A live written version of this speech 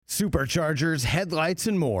superchargers, headlights,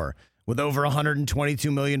 and more. With over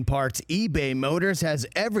 122 million parts, eBay Motors has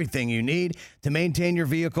everything you need to maintain your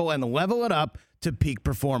vehicle and level it up to peak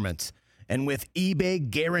performance. And with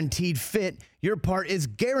eBay Guaranteed Fit, your part is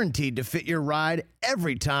guaranteed to fit your ride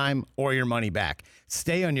every time or your money back.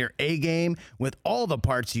 Stay on your A-game with all the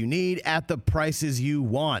parts you need at the prices you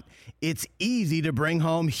want. It's easy to bring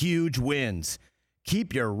home huge wins.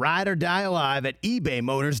 Keep your ride or die alive at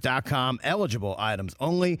ebaymotors.com. Eligible items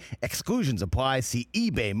only. Exclusions apply. See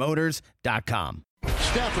ebaymotors.com.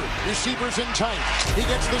 Stafford, receivers in tight. He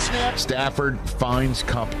gets the snap. Stafford finds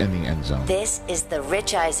Kupp in the end zone. This is the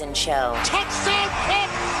Rich Eisen Show. Touchdown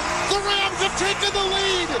Kupp! The Rams have taken the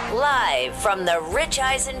lead! Live from the Rich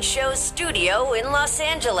Eisen Show studio in Los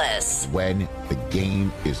Angeles. When the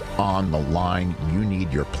game is on the line, you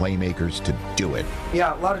need your playmakers to do it.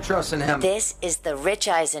 Yeah, a lot of trust in him. This is the Rich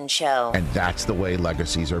Eisen Show. And that's the way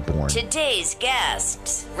legacies are born. Today's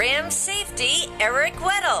guests, Rams safety Eric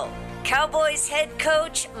Weddle, Cowboys head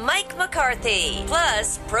coach Mike McCarthy,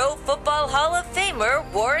 plus Pro Football Hall of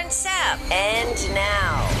Famer Warren Sapp. And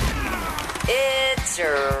now, it's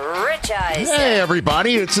Rich Eisen. Hey,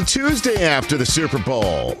 everybody. It's a Tuesday after the Super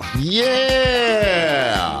Bowl.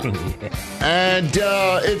 Yeah. And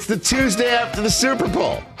it's the Tuesday after the Super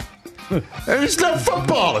Bowl. There's no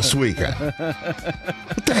football this weekend.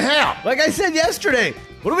 What the hell? Like I said yesterday,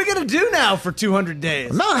 what are we going to do now for 200 days?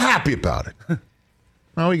 I'm not happy about it.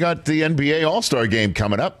 Well, we got the NBA All-Star game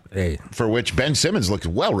coming up, for which Ben Simmons looked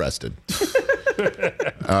well-rested. We'll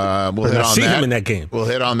hit on see that. him in that game. We'll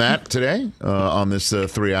hit on that today on this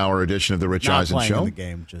 3-hour edition of the Rich Eisen Show. In the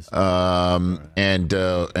game, just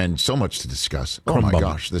and so much to discuss. Oh my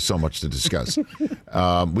gosh, there's so much to discuss.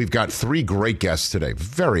 We've got 3 great guests today.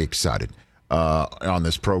 Very excited on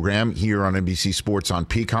this program here on NBC Sports on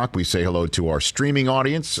Peacock. We say hello to our streaming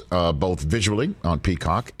audience, both visually on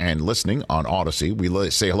Peacock and listening on Odyssey. We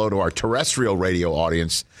say hello to our terrestrial radio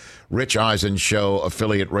audience, Rich Eisen Show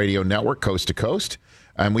affiliate radio network, coast to coast.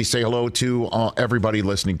 And we say hello to everybody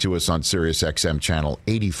listening to us on Sirius XM channel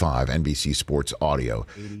 85, NBC Sports Audio.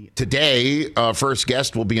 Today, first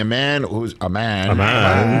guest will be a man who wrecked the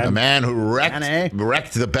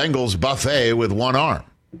Bengals buffet with one arm.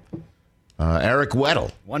 Eric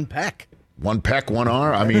Weddle. One peck, one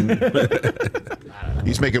arm. I mean,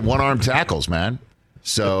 he's making one-arm tackles, man.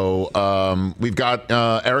 So we've got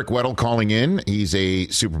Eric Weddle calling in. He's a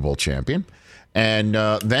Super Bowl champion. And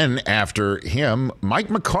then after him, Mike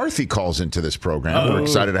McCarthy calls into this program. We're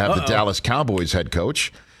excited to have the Dallas Cowboys head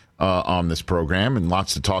coach on this program, and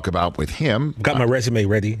lots to talk about with him. Got my resume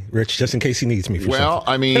ready, Rich, just in case he needs me for something.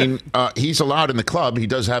 I mean, he's allowed in the club. He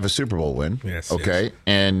does have a Super Bowl win. Yes. Okay.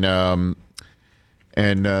 Yes.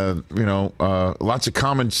 And lots of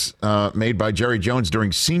comments made by Jerry Jones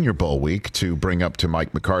during Senior Bowl week to bring up to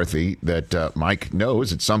Mike McCarthy that Mike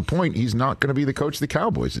knows at some point he's not going to be the coach of the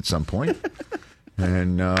Cowboys at some point.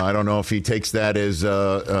 And I don't know if he takes that as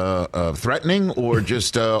threatening or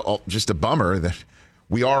just a bummer that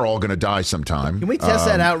we are all going to die sometime. Can we test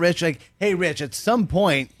that out, Rich? Like, hey, Rich, at some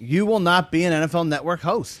point, you will not be an NFL Network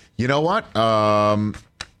host. You know what?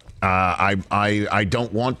 I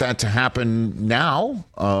don't want that to happen now.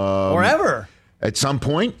 Or ever. At some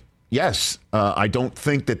point, yes. I don't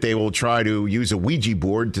think that they will try to use a Ouija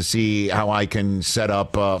board to see how I can set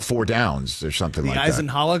up 4 downs or something like that. The Eisen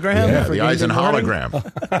hologram? Yeah, the Eisen hologram.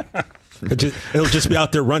 It'll just be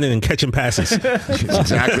out there running and catching passes. That's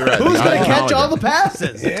exactly right. Who's going to catch all the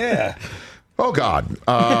passes? Yeah. Oh, God.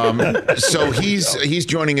 So he's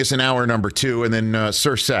joining us in hour number 2, and then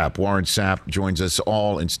Sir Sapp, Warren Sapp, joins us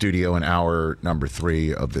all in studio in hour number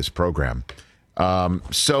 3 of this program.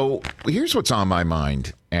 So here's what's on my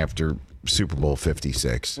mind after Super Bowl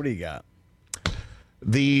 56. What do you got?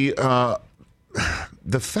 The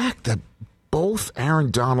fact that both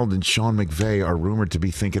Aaron Donald and Sean McVay are rumored to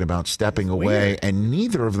be thinking about stepping away, and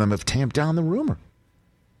neither of them have tamped down the rumor.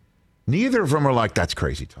 Neither of them are like, that's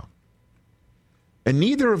crazy talk. And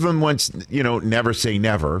neither of them went, never say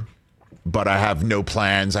never, but I have no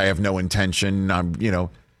plans. I have no intention.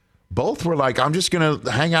 Both were like, I'm just going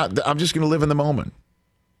to hang out. I'm just going to live in the moment.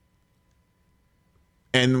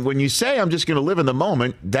 And when you say I'm just going to live in the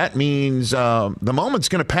moment, that means the moment's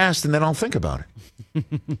going to pass and then I'll think about it.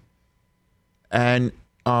 And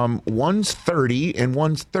one's 30 and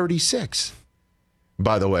one's 36.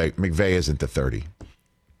 By the way, McVay isn't the 30.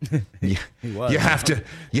 You have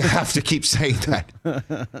to keep saying that.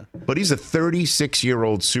 But he's a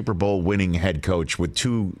 36-year-old Super Bowl winning head coach with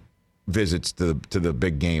 2 visits to the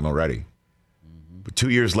big game already. 2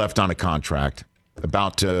 years left on a contract.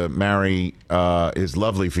 about to marry his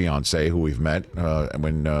lovely fiancée, who we've met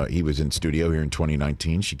when he was in studio here in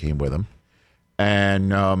 2019. She came with him.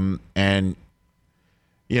 And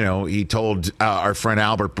you know, he told our friend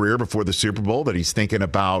Albert Breer before the Super Bowl that he's thinking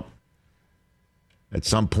about at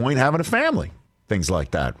some point having a family, things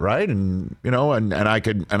like that, right? And you know, and I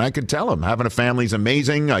could tell him having a family is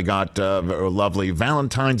amazing. I got a lovely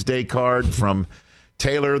Valentine's Day card from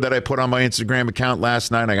Taylor that I put on my Instagram account last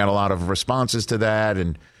night. I got a lot of responses to that,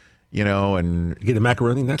 and you know, and you get a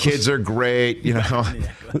macaroni necklace. Kids are great, you know,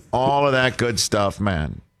 all of that good stuff,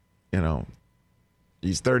 man. You know,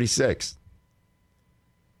 he's 36.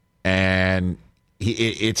 And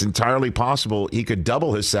it's entirely possible he could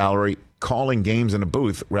double his salary calling games in a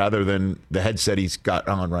booth rather than the headset he's got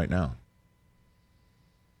on right now.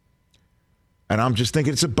 And I'm just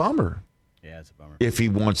thinking it's a bummer. Yeah, it's a bummer. If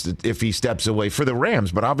he steps away for the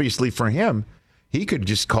Rams. But obviously for him, he could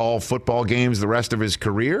just call football games the rest of his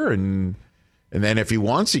career. And then if he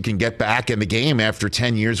wants, he can get back in the game after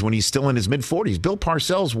 10 years when he's still in his mid-40s. Bill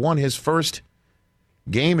Parcells won his first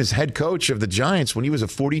game as head coach of the Giants when he was a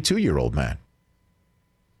 42-year-old man.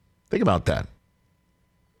 Think about that.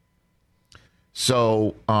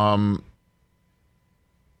 So,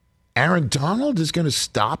 Aaron Donald is going to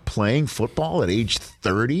stop playing football at age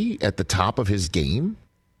 30 at the top of his game?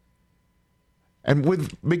 And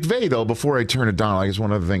with McVay, though, before I turn to Donald, I guess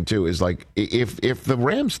one other thing, too, is like, if the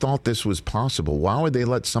Rams thought this was possible, why would they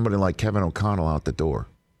let somebody like Kevin O'Connell out the door?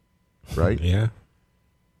 Right? Yeah.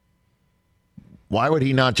 Why would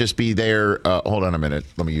he not just be there? Hold on a minute.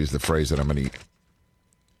 Let me use the phrase that I'm going to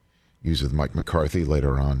use with Mike McCarthy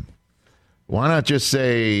later on. Why not just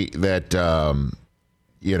say that,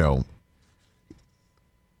 you know,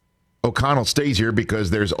 O'Connell stays here because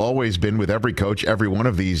there's always been with every coach, every one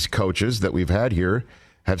of these coaches that we've had here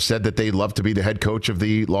have said that they'd love to be the head coach of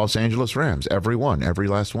the Los Angeles Rams. Every one, every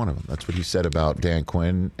last one of them. That's what he said about Dan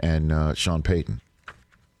Quinn and Sean Payton.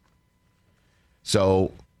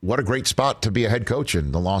 So what a great spot to be a head coach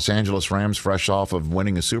in. The Los Angeles Rams, fresh off of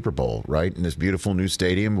winning a Super Bowl, right? In this beautiful new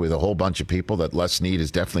stadium with a whole bunch of people that Les Snead is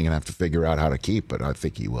definitely going to have to figure out how to keep, but I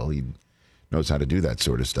think he will. He knows how to do that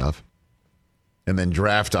sort of stuff. And then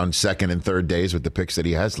draft on second and third days with the picks that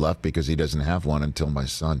he has left because he doesn't have one until my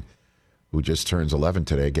son, who just turns 11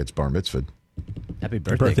 today, gets bar mitzvahed. Happy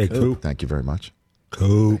birthday, Coop. Thank you very much.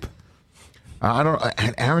 Coop. I don't know.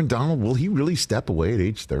 Aaron Donald, will he really step away at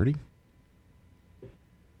age 30?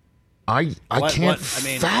 I can't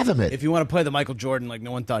fathom it. If you want to play the Michael Jordan, like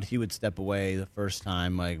no one thought he would step away the first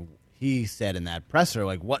time, like he said in that presser,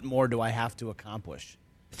 like what more do I have to accomplish?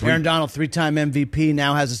 Aaron Donald, 3-time MVP,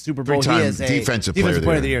 now has a Super Bowl. He is a defensive player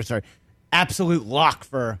of the year. Sorry, absolute lock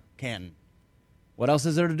for Canton. What else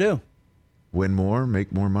is there to do? Win more,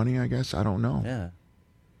 make more money, I guess. I don't know. Yeah.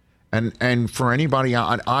 And for anybody,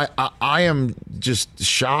 I am just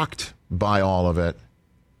shocked by all of it,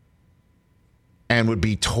 and would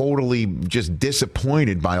be totally just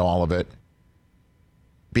disappointed by all of it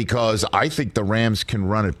because I think the Rams can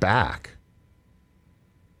run it back.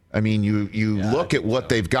 I mean, you look at what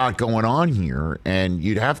they've got going on here, and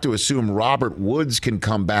you'd have to assume Robert Woods can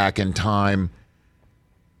come back in time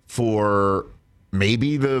for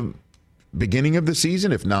maybe the beginning of the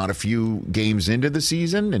season, if not a few games into the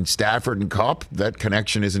season. And Stafford and Kupp, that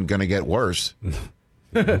connection isn't going to get worse.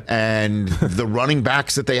 And the running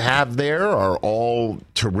backs that they have there are all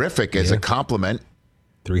terrific as a complement.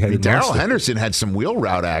 Three-headed Darrell monster. Henderson had some wheel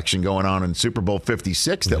route action going on in Super Bowl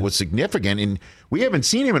 56 that was significant, and we haven't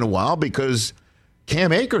seen him in a while because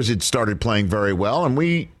Cam Akers had started playing very well, and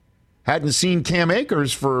we hadn't seen Cam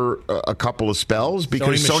Akers for a couple of spells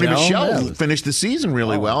because Sony Michel finished the season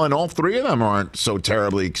really well, and all three of them aren't so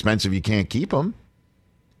terribly expensive you can't keep them.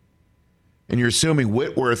 And you're assuming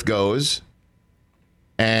Whitworth goes,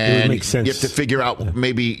 and it would make sense. You have to figure out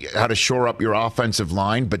maybe how to shore up your offensive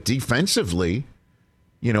line, but defensively,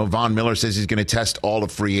 you know, Von Miller says he's going to test all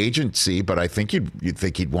of free agency, but I think you'd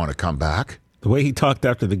think he'd want to come back. The way he talked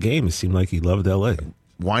after the game, it seemed like he loved L.A.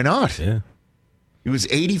 Why not? Yeah. It was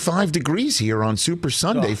 85 degrees here on Super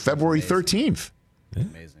Sunday, February 13th. Yeah.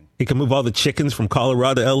 Amazing. He can move all the chickens from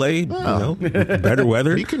Colorado to L.A., you know, better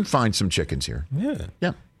weather. You can find some chickens here. Yeah.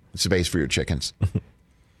 Yeah. Space for your chickens.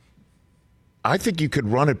 I think you could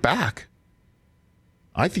run it back.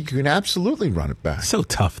 I think you can absolutely run it back. So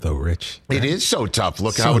tough, though, Rich. It is so tough.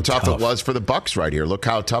 Look how tough it was for the Bucs right here. Look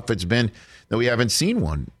how tough it's been that we haven't seen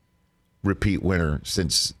one repeat winner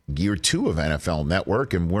since year 2 of NFL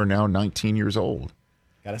Network, and we're now 19 years old.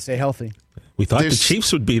 Got to stay healthy. We thought the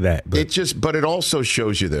Chiefs would be that. But it also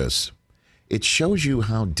shows you this. It shows you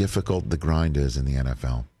how difficult the grind is in the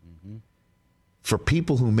NFL. for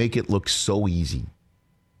people who make it look so easy.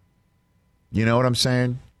 You know what I'm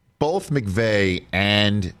saying? Both McVay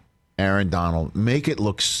and Aaron Donald make it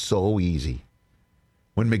look so easy.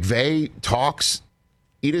 When McVay talks,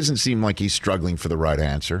 he doesn't seem like he's struggling for the right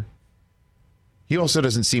answer. He also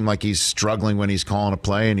doesn't seem like he's struggling when he's calling a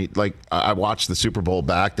play. And I watched the Super Bowl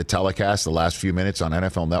back, the telecast, the last few minutes on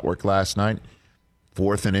NFL Network last night.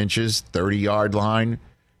 4th and inches, 30-yard line.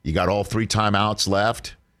 You got all 3 timeouts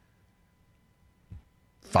left.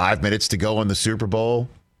 5 minutes to go in the Super Bowl.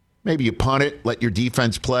 Maybe you punt it, let your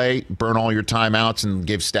defense play, burn all your timeouts, and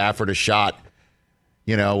give Stafford a shot.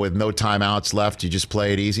 You know, with no timeouts left, you just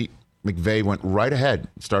play it easy. McVay went right ahead,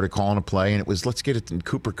 started calling a play, and it was, let's get it in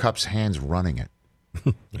Cooper Kupp's hands running it.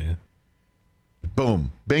 Yeah.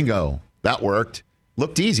 Boom. Bingo. That worked.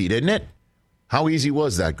 Looked easy, didn't it? How easy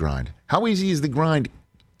was that grind? How easy is the grind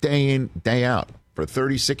day in, day out? For a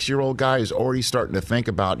 36-year-old guy who's already starting to think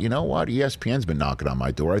about, you know what, ESPN's been knocking on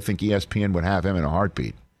my door. I think ESPN would have him in a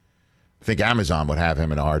heartbeat. I think Amazon would have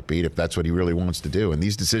him in a heartbeat if that's what he really wants to do. And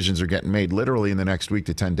these decisions are getting made literally in the next week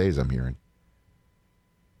to 10 days, I'm hearing.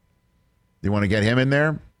 You want to get him in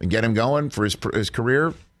there and get him going for his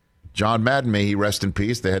career? John Madden, may he rest in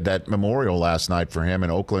peace. They had that memorial last night for him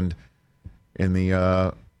in Oakland in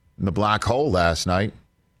the black hole last night.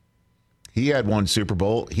 He had one Super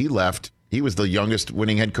Bowl. He left. He was the youngest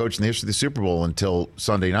winning head coach in the history of the Super Bowl until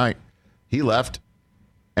Sunday night. He left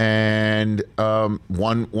and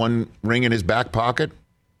one ring in his back pocket.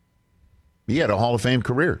 He had a Hall of Fame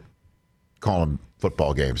career calling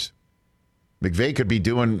football games. McVay could be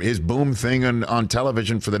doing his boom thing on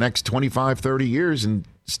television for the next 25, 30 years and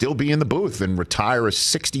still be in the booth and retire a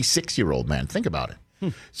 66-year-old man. Think about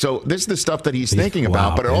it. So this is the stuff that he's thinking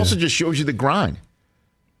about, but it also just shows you the grind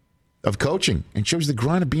of coaching and shows you the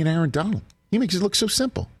grind of being Aaron Donald. He makes it look so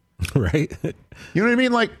simple. Right? You know what I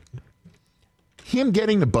mean? Like him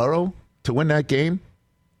getting the Burrow to win that game.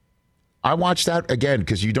 I watched that again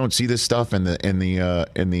because you don't see this stuff in the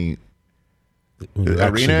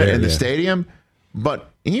arena, in the stadium, but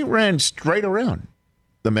he ran straight around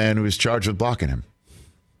the man who was charged with blocking him.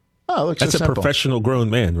 Oh, it looks that's so simple. A professional grown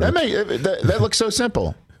man, right? That looks so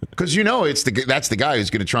simple because you know that's the guy who's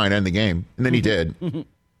going to try and end the game, and then he did.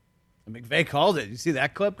 McVay called it. You see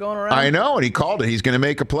that clip going around? I know, and he called it. He's going to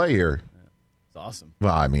make a play here. It's awesome.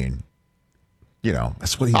 Well, I mean, you know,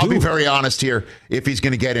 that's what I'll be very honest here. If he's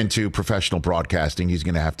going to get into professional broadcasting, he's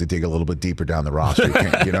going to have to dig a little bit deeper down the roster.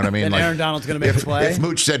 You know what I mean? And Aaron Donald's going to make a play.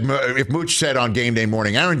 If Mooch said on game day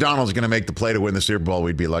morning, Aaron Donald's going to make the play to win the Super Bowl,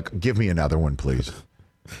 we'd be like, give me another one, please.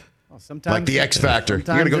 Well, sometimes like the X Factor. You're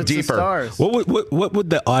going to go deeper. What would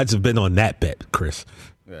the odds have been on that bet, Chris?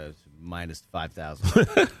 Minus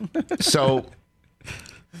 5,000. So,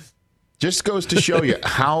 just goes to show you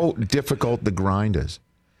how difficult the grind is.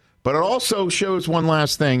 But it also shows one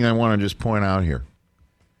last thing I want to just point out here.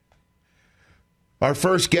 Our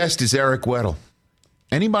first guest is Eric Weddle.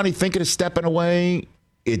 Anybody thinking of stepping away,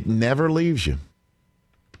 it never leaves you.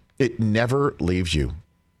 It never leaves you.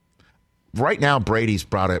 Right now, Brady's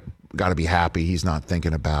got to be happy. He's not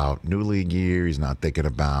thinking about new league year. He's not thinking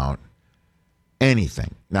about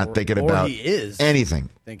anything. Or he is anything.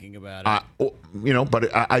 Thinking about it.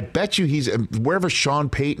 But I bet you he's wherever Sean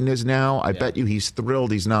Payton is now. I bet you he's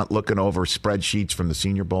thrilled. He's not looking over spreadsheets from the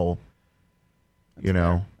Senior Bowl.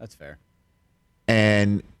 That's fair.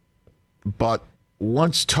 But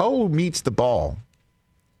once Toe meets the ball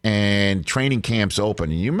and training camps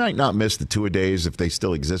open, and you might not miss the two-a-days if they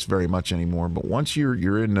still exist very much anymore. But once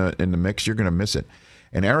you're in the mix, you're going to miss it.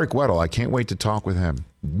 And Eric Weddle, I can't wait to talk with him.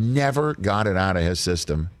 Never got it out of his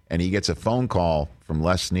system. And he gets a phone call from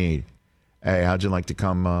Les Snead. Hey, how'd you like to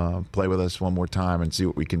come play with us one more time and see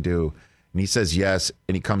what we can do? And he says yes,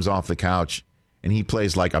 and he comes off the couch, and he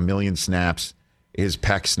plays like 1,000,000 snaps, his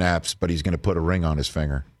pec snaps, but he's going to put a ring on his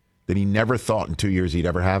finger that he never thought in 2 years he'd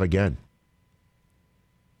ever have again.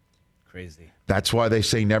 Crazy. That's why they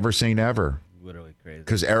say never say never. Literally crazy.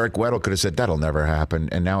 Because Eric Weddle could have said, that'll never happen,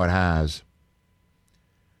 and now it has.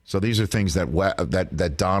 So these are things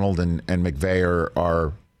that Donald and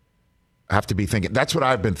McVay have to be thinking. That's what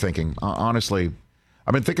I've been thinking. Honestly,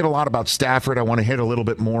 I've been thinking a lot about Stafford. I want to hit a little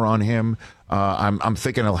bit more on him. I'm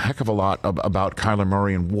thinking a heck of a lot about Kyler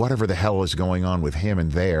Murray and whatever the hell is going on with him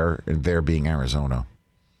and there being Arizona.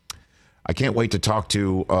 I can't wait to talk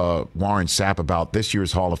to Warren Sapp about this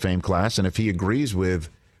year's Hall of Fame class and if he agrees with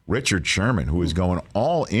Richard Sherman, who is going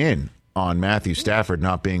all in on Matthew Stafford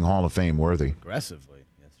not being Hall of Fame worthy. Aggressively.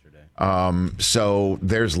 So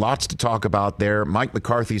there's lots to talk about there. Mike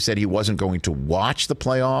McCarthy said he wasn't going to watch the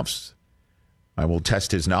playoffs. I will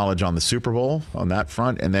test his knowledge on the Super Bowl on that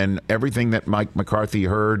front, and then everything that Mike McCarthy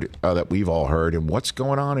heard, that we've all heard, and what's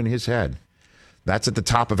going on in his head. That's at the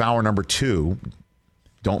top of hour number 2.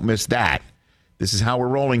 Don't miss that. This is how we're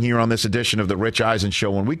rolling here on this edition of the Rich Eisen Show.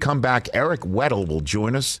 When we come back, Eric Weddle will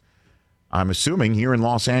join us. I'm assuming here in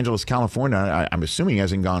Los Angeles, California. I'm assuming he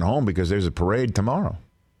hasn't gone home because there's a parade tomorrow.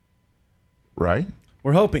 Right?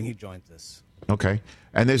 We're hoping he joins us. Okay.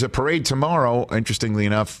 And there's a parade tomorrow, interestingly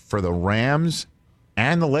enough, for the Rams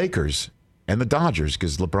and the Lakers and the Dodgers,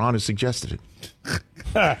 because LeBron has suggested it.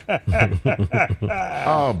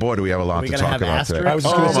 Oh, boy, do we have a lot to talk about today.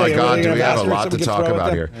 Oh, my God, do we have a lot to talk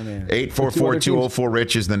about here.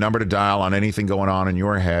 844-204-RICH is the number to dial on anything going on in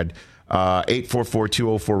your head.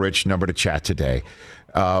 844-204-RICH, number to chat today.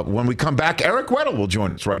 When we come back, Eric Weddle will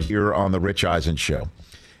join us right here on the Rich Eisen Show.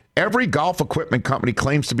 Every golf equipment company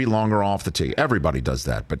claims to be longer off the tee. Everybody does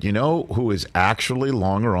that. But you know who is actually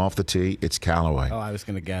longer off the tee? It's Callaway. Oh, I was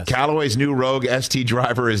going to guess. Callaway's new Rogue ST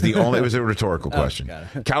driver is the only... It was a rhetorical question.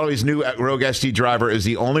 Callaway's new Rogue ST driver is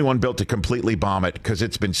the only one built to completely bomb it because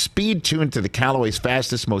it's been speed-tuned to the Callaway's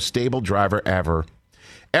fastest, most stable driver ever.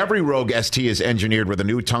 Every Rogue ST is engineered with a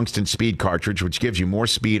new tungsten speed cartridge, which gives you more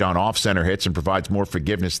speed on off-center hits and provides more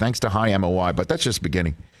forgiveness thanks to high MOI. But that's just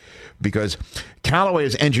beginning. Because Callaway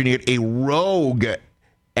has engineered a Rogue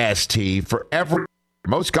ST for every...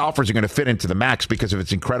 Most golfers are going to fit into the Max because of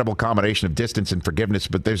its incredible combination of distance and forgiveness,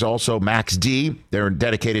 but there's also Max D, their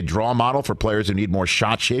dedicated draw model for players who need more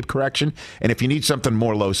shot shape correction. And if you need something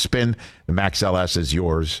more low spin, the Max LS is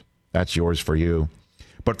yours. That's yours for you.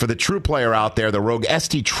 But for the true player out there, the Rogue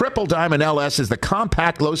ST Triple Diamond LS is the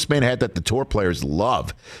compact low spin head that the tour players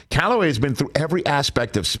love. Callaway has been through every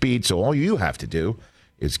aspect of speed, so all you have to do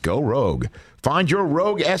is go Rogue. Find your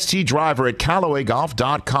Rogue ST driver at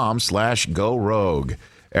CallawayGolf.com/go Rogue.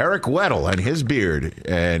 Eric Weddle and his beard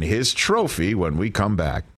and his trophy when we come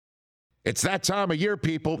back. It's that time of year,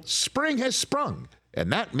 people. Spring has sprung,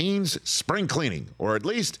 and that means spring cleaning, or at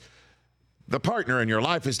least the partner in your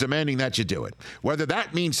life is demanding that you do it. Whether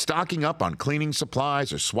that means stocking up on cleaning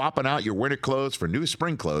supplies or swapping out your winter clothes for new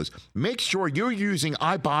spring clothes, make sure you're using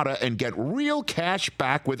Ibotta and get real cash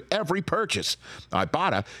back with every purchase.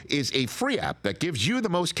 Ibotta is a free app that gives you the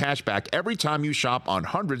most cash back every time you shop on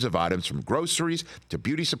hundreds of items, from groceries to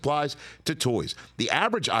beauty supplies to toys. The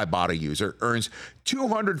average Ibotta user earns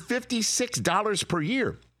 $256 per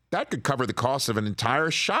year. That could cover the cost of an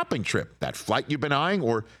entire shopping trip, that flight you've been eyeing,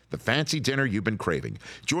 or the fancy dinner you've been craving.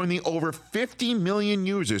 Join the over 50 million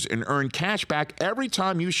users and earn cash back every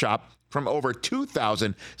time you shop from over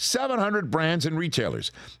 2,700 brands and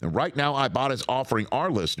retailers. And right now, Ibotta is offering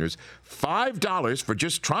our listeners $5 for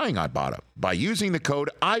just trying Ibotta by using the code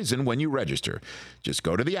EISEN when you register. Just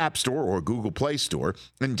go to the App Store or Google Play Store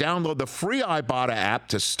and download the free Ibotta app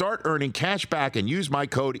to start earning cash back and use my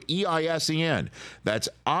code EISEN. That's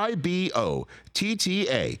IBOTTA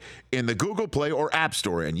in the Google Play or App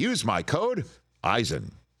Store and use my code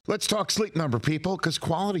EISEN. Let's talk Sleep Number, people, because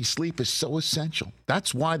quality sleep is so essential.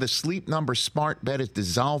 That's why the Sleep Number smart bed is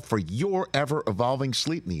designed for your ever-evolving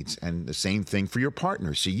sleep needs, and the same thing for your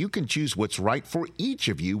partner, so you can choose what's right for each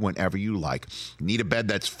of you whenever you like. Need a bed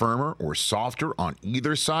that's firmer or softer on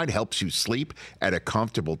either side, helps you sleep at a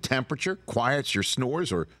comfortable temperature, quiets your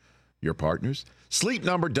snores or your partner's? Sleep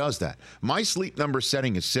Number does that. My Sleep Number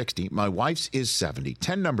setting is 60. My wife's is 70.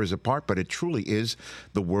 10 numbers apart, but it truly is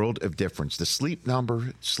the world of difference. The Sleep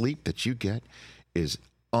Number sleep that you get is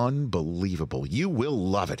unbelievable. You will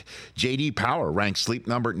love it. J.D. Power ranks Sleep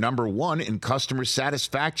Number number 1 in customer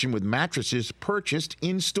satisfaction with mattresses purchased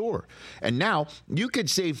in store. And now you could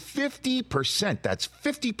save 50%. That's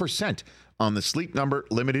 50% on the Sleep Number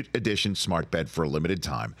limited edition smart bed for a limited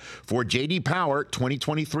time. For J.D. Power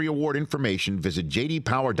 2023 award information, visit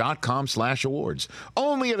jdpower.com/awards.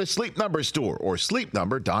 Only at a Sleep Number store or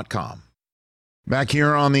sleepnumber.com. Back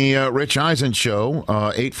here on the Rich Eisen Show,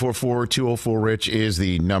 844-204-RICH is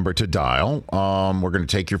the number to dial. We're going to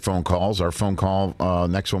take your phone calls. Our phone call,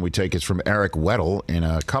 next one we take is from Eric Weddle in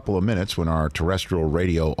a couple of minutes when our terrestrial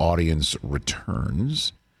radio audience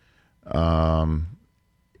returns.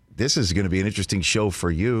 This is going to be an interesting show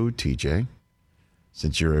for you, TJ,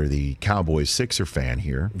 since you're the Cowboys Sixer fan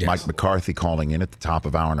here. Yes. Mike McCarthy calling in at the top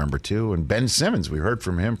of hour number 2. And Ben Simmons, we heard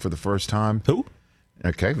from him for the first time. Who?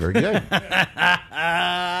 Okay, very good.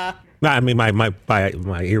 No, I mean, my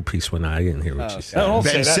earpiece went out. I didn't hear what you said.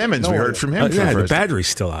 Ben Simmons, we heard from him for the first the battery's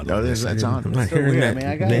still out. No, that's on. I'm not hearing that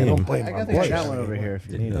name. I got one over here if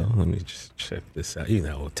you need it. Let me just check this out.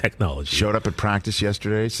 Technology. Showed up at practice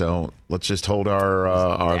yesterday, so let's just hold our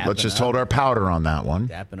powder on that one.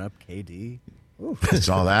 Dapping up KD.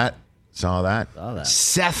 Saw that. Saw that.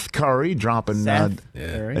 Seth Curry dropping.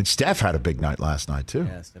 And Steph had a big night last night, too.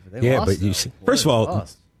 Yeah, but you see, first of all,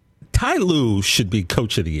 Ty Lue should be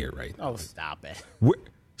coach of the year, right? Oh, stop it.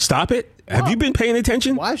 Stop it? Have you been paying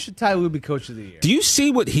attention? Why should Ty Lue be coach of the year? Do you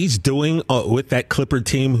see what he's doing with that Clipper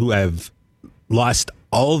team who have lost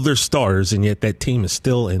all of their stars, and yet that team is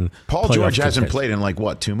still in Paul George hasn't played in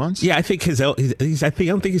 2 months? Yeah, I think I don't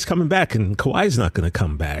think he's coming back, and Kawhi's not going to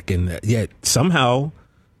come back. And yet somehow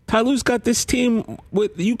Ty Lue's got this team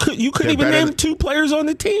with you couldn't even name 2 players on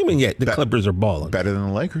the team, and yet the Clippers are balling. Better than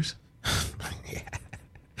the Lakers.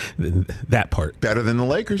 That part. Better than the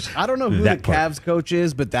Lakers. I don't know who the Cavs coach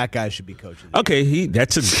is, but that guy should be coaching. Okay, he's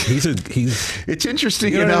It's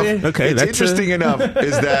interesting You know enough. what I mean? Okay, it's that's interesting enough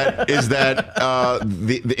is that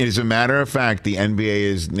as a matter of fact, the NBA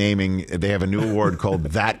is naming. They have a new award called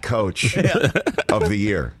that coach of the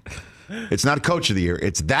year. It's not coach of the year.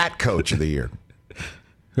 It's that coach of the year.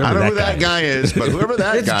 I don't know who that guy is, but whoever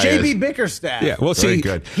that guy is. It's JB Bickerstaff. Yeah, well, Very see,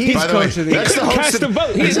 good. He's By the coach way, of the that's year. the host Cast a of,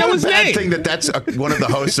 vote. He is didn't know that a his bad name. thing that's one of the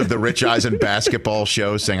hosts of the Rich Eisen basketball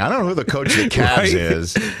show saying, I don't know who the coach of the Cavs Right.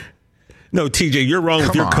 is. No, TJ, you're wrong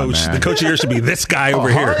with Come your on, coach. man. The coach of the year should be this guy over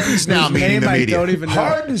here. Harden's now meeting the name I don't media. even know.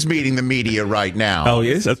 Harden's meeting the media right now. Oh,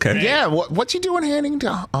 he is? Okay. Yeah, what's he doing handing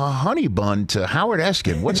to a honey bun to Howard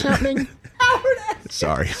Eskin? What's happening? Howard Eskin.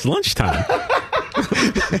 Sorry. It's lunchtime.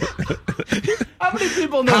 How many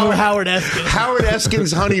people know who Howard Eskin is? Howard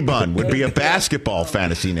Eskin's honey bun would be a basketball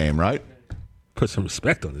fantasy name, right? Put some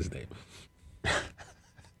respect on his name.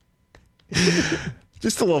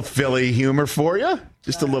 Just a little Philly humor for you.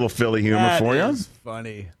 Just a little Philly humor for you. That's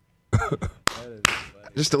funny.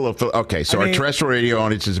 Just a little. Okay, so our terrestrial radio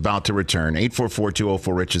audience is about to return.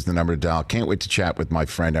 844-204-RICH is the number to dial. Can't wait to chat with my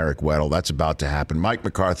friend Eric Weddle. That's about to happen. Mike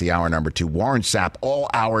McCarthy, hour number 2. Warren Sapp, all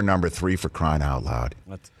hour number 3 for crying out loud.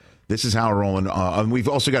 This is how we're rolling. And we've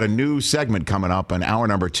also got a new segment coming up on hour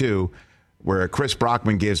number 2 where Chris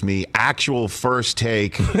Brockman gives me actual first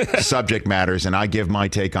take subject matters, and I give my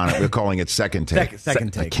take on it. We're calling it second take.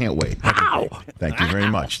 Second take. I can't wait. Ow! Thank you very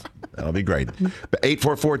much. That'll be great.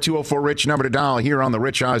 844-204-RICH, number to dial here on the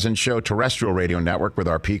Rich Eisen Show terrestrial radio network with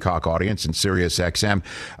our Peacock audience and Sirius XM.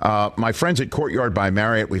 My friends at Courtyard by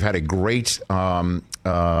Marriott, we've had a great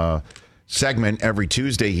segment every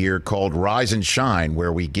Tuesday here called Rise and Shine,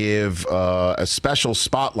 where we give a special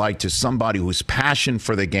spotlight to somebody whose passion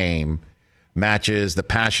for the game matches the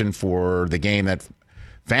passion for the game that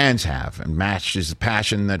fans have, and matches the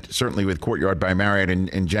passion that certainly with Courtyard by Marriott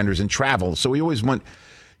engenders in travel. So we always want,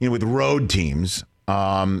 with road teams.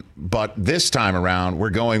 But this time around, we're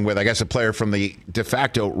going with, I guess, a player from the de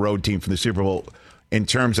facto road team from the Super Bowl in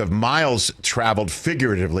terms of miles traveled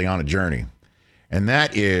figuratively on a journey. And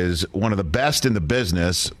that is one of the best in the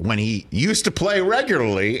business when he used to play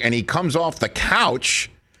regularly and he comes off the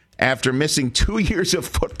couch after missing 2 years of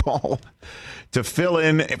football to fill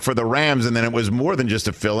in for the Rams. And then it was more than just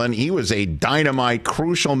a fill-in. He was a dynamite,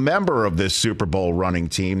 crucial member of this Super Bowl running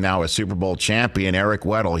team, now a Super Bowl champion, Eric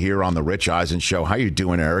Weddle, here on the Rich Eisen Show. How you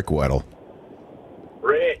doing, Eric Weddle?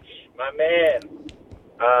 Rich, my man,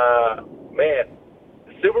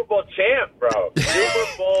 Super Bowl champ, bro.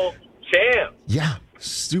 Super Bowl champ. Yeah,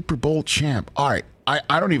 Super Bowl champ. All right.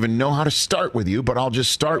 I don't even know how to start with you, but I'll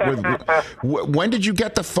just start with when did you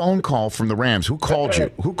get the phone call from the Rams? Who called you?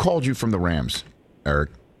 Who called you from the Rams,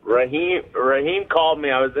 Eric? Rahim called me.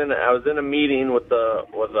 I was in a meeting with a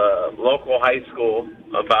local high school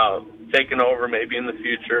about taking over maybe in the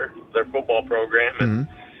future their football program, and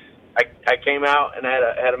I came out and I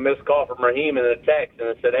had a missed call from Rahim and a text, and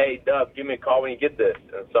it said, "Hey, Dub, give me a call when you get this."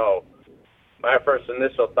 And so my first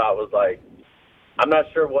initial thought was like, I'm not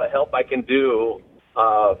sure what help I can do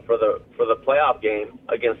for the playoff game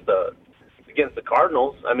against the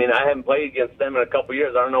Cardinals. I mean, I haven't played against them in a couple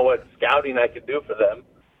years. I don't know what scouting I could do for them.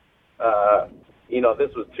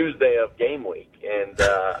 This was Tuesday of game week, and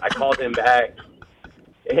I called him back,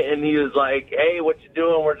 and he was like, "Hey, what you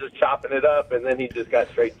doing? We're just chopping it up." And then he just got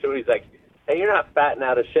straight to it. He's like, "Hey, you're not fat and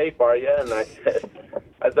out of shape, are you?" And I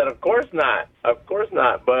said, "Of course not.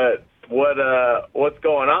 But what's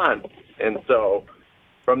going on?" And so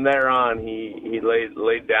from there on, he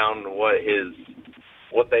laid down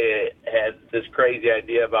what they had, this crazy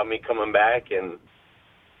idea about me coming back and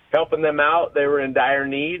helping them out. They were in dire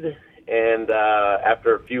need, and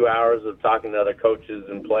after a few hours of talking to other coaches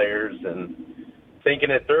and players and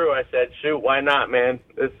thinking it through, I said, "Shoot, why not, man?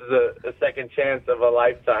 This is a second chance of a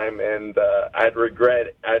lifetime, and I'd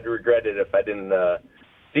regret it if I didn't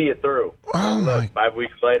see it through." Look, 5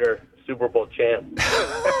 weeks later, Super Bowl champ.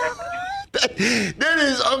 That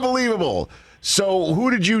is unbelievable. So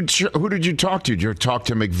who did you talk to? Did you talk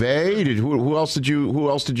to McVay? Who else did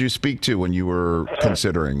you speak to when you were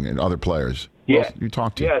considering and other players? Who else did you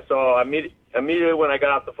talked to? Yeah, so immediately when I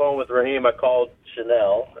got off the phone with Rahim, I called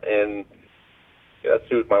Chanel, and that's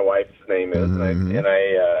who my wife's name is, and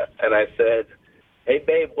I said, "Hey,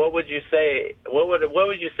 babe, what would you say? What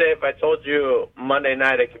would you say if I told you Monday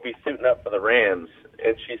night I could be suiting up for the Rams?"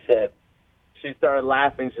 And she started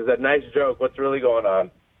laughing. She said, "Nice joke. What's really going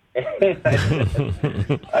on?"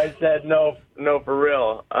 I said, no, for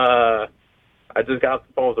real. I just got off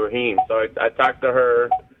the phone with Rahim. So I talked to her,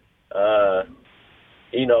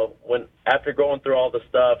 when after going through all the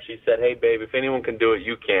stuff, she said, "Hey, babe, if anyone can do it,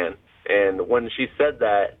 you can." And when she said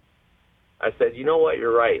that, I said, "You know what?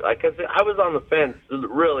 You're right." Like I said, I was on the fence,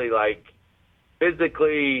 really, like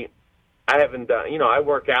physically. I haven't done, I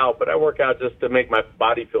work out, but I work out just to make my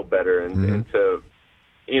body feel better and to,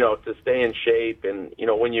 to stay in shape. And,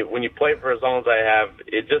 when you play for as long as I have,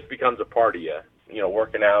 it just becomes a part of you,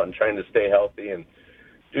 working out and trying to stay healthy and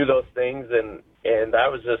do those things. And I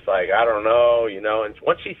was just like, I don't know, and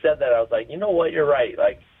once she said that, I was like, you know what, you're right.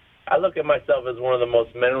 Like, I look at myself as one of the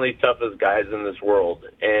most mentally toughest guys in this world.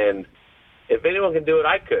 And if anyone can do it,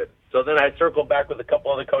 I could. So then I circled back with a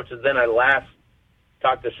couple other coaches. Then I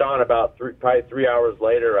talked to Sean about probably 3 hours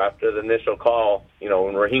later after the initial call.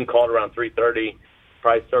 When Rahim called around 3:30,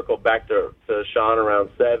 probably circled back to Sean around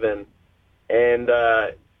 7, and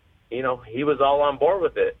he was all on board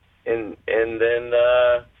with it. And then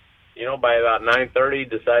by about 9:30,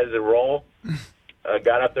 decided to roll.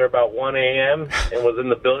 Got up there about 1 a.m. and was in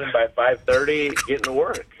the building by 5:30, getting to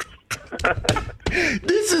work.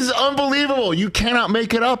 This is unbelievable. You cannot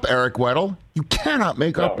make it up, Eric Weddle. You cannot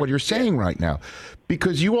make up what you're saying right now,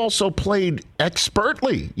 because you also played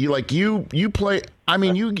expertly. You play. I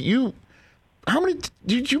mean, you. How many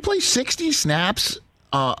did you play? 60 snaps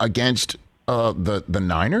against the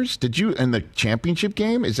Niners? Did you in the championship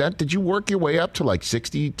game? Did you work your way up to like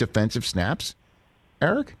 60 defensive snaps,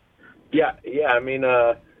 Eric? Yeah. I mean,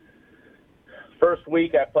 first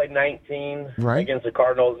week I played 19 against the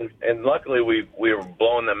Cardinals, and luckily we were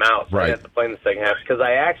blowing them out, so I didn't have to play in the second half because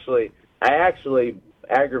I actually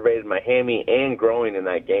aggravated my hammy and groin in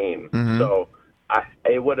that game. So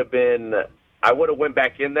I would have went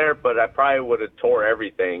back in there, but I probably would have tore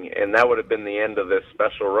everything, and that would have been the end of this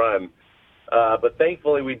special run. But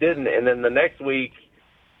thankfully we didn't. And then the next week,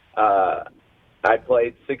 I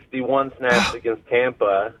played 61 snaps against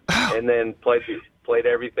Tampa, and then played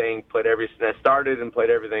everything, started and played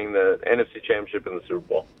everything, the NFC Championship and the Super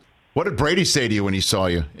Bowl. What did Brady say to you when he saw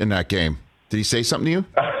you in that game? Did he say something to you,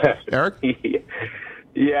 Eric?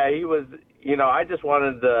 Yeah, he was, I just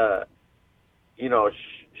wanted to,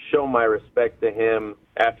 show my respect to him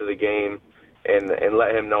after the game and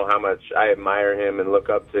let him know how much I admire him and look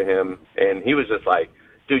up to him. And he was just like,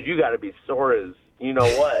 "Dude, you got to be sore as you know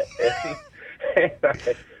what." And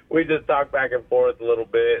we just talked back and forth a little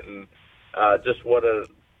bit, and just what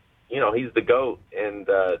he's the GOAT, and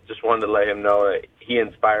just wanted to let him know that he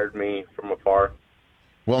inspired me from afar.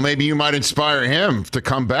 Well, maybe you might inspire him to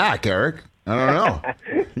come back, Eric. I don't know.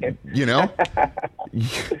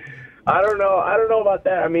 I don't know about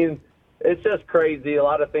that. I mean, it's just crazy. A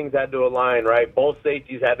lot of things had to align, right? Both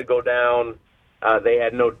safeties had to go down. They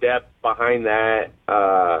had no depth behind that.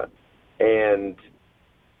 And,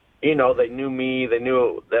 they knew me. They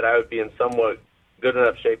knew that I would be in somewhat good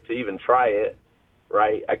enough shape to even try it,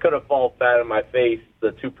 right? I could have fallen flat on my face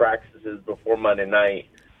the 2 practices before Monday night,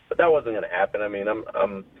 but that wasn't going to happen. I mean,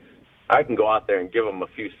 I can go out there and give them a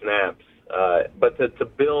few snaps. But to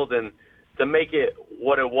build and to make it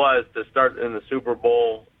what it was, to start in the Super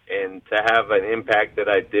Bowl and to have an impact that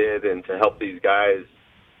I did and to help these guys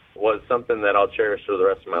was something that I'll cherish for the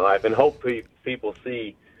rest of my life. And hope people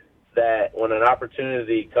see that when an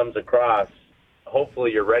opportunity comes across,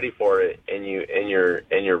 hopefully you're ready for it and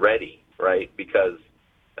you're ready, right? Because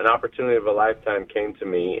an opportunity of a lifetime came to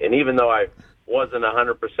me, and even though I wasn't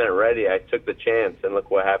 100% ready, I took the chance, and look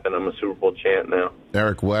what happened. I'm a Super Bowl champ now.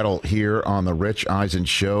 Eric Weddle here on the Rich Eisen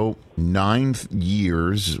Show. 9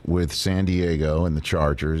 years with San Diego and the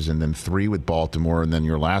Chargers, and then 3 with Baltimore, and then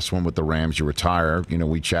your last one with the Rams. You retire.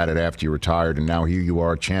 We chatted after you retired, and now here you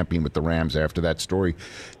are, champion with the Rams after that story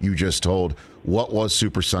you just told. What was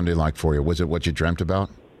Super Sunday like for you? Was it what you dreamt about,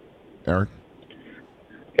 Eric?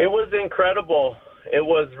 It was incredible. It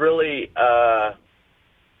was really...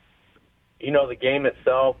 the game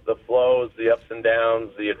itself, the flows, the ups and downs,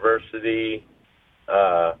 the adversity,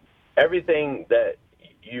 everything that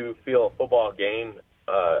you feel a football game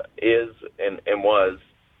is and was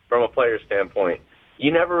from a player standpoint.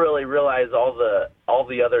 You never really realize all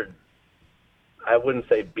the other I wouldn't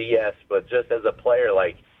say BS, but just as a player,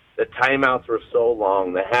 like, the timeouts were so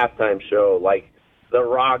long, the halftime show, like, The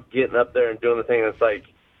Rock getting up there and doing the thing. It's like,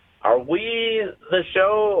 are we the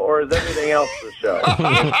show or is everything else the show?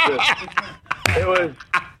 It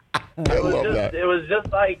was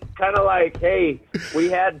just like, kind of like, hey, we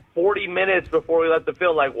had 40 minutes before we left the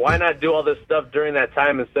field. Like, why not do all this stuff during that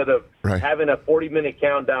time instead of having a 40-minute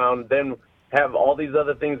countdown, then have all these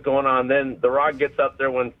other things going on. Then The Rock gets up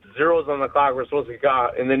there when zero's on the clock, we're supposed to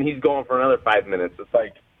go, and then he's going for another 5 minutes. It's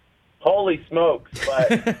like, holy smokes.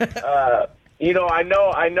 But, I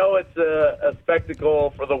know it's a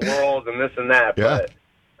spectacle for the world and this and that, but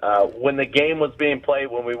when the game was being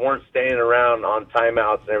played, when we weren't staying around on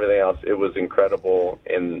timeouts and everything else, it was incredible.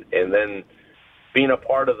 And then being a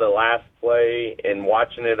part of the last play and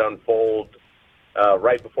watching it unfold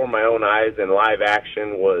right before my own eyes in live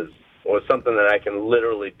action was something that I can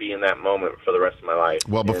literally be in that moment for the rest of my life.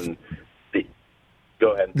 Well,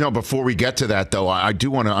 go ahead. No, before we get to that, though, I do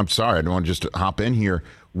want to, I'm sorry, I don't want to just hop in here.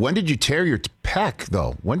 When did you tear your pec,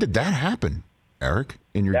 though? When did that happen, Eric?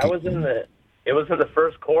 It was in the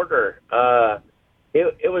first quarter.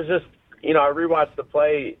 It was just, I rewatched the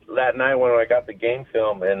play that night when I got the game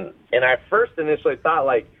film, and I first initially thought,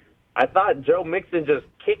 I thought Joe Mixon just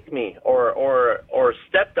kicked me or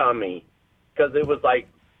stepped on me, because it was like,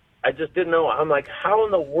 I just didn't know. I'm like, how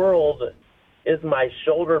in the world is my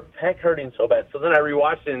shoulder pec hurting so bad? So then I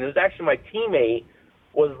rewatched it, and it was actually my teammate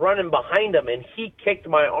was running behind him, and he kicked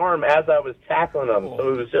my arm as I was tackling him.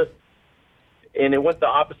 So it was just, and it went the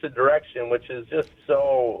opposite direction, which is just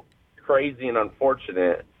so crazy and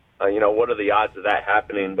unfortunate. What are the odds of that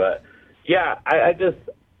happening? But, yeah, I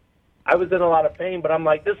was in a lot of pain, but I'm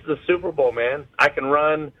like, this is a Super Bowl, man. I can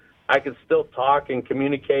run. I can still talk and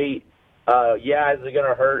communicate. Is it going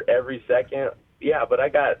to hurt every second? Yeah, but I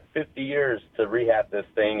got 50 years to rehab this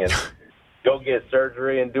thing and go get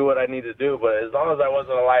surgery and do what I need to do. But as long as I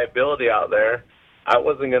wasn't a liability out there, I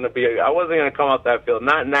wasn't going to come off that field.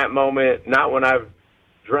 Not in that moment, not when I've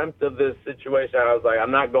dreamt of this situation. I was like,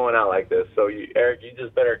 I'm not going out like this. So, Eric, you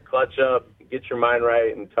just better clutch up, get your mind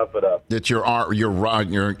right, and tough it up. It's you're on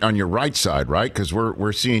your right side, right? Because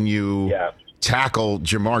we're seeing you tackle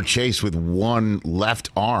Jamar Chase with one left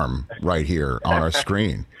arm right here on our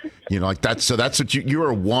screen. Like that. So that's what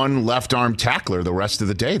you're a one left arm tackler the rest of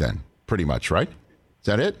the day, then, pretty much, right? Is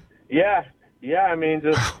that it? Yeah. I mean,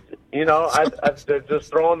 just I just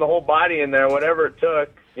throwing the whole body in there, whatever it took.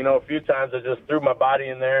 A few times I just threw my body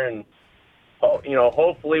in there, and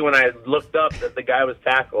hopefully when I looked up that the guy was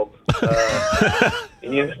tackled.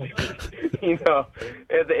 In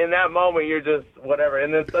that moment you're just whatever,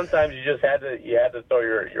 and then sometimes you just had to throw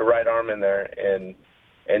your right arm in there and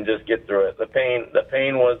just get through it. The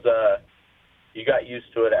pain was you got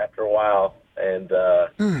used to it after a while, and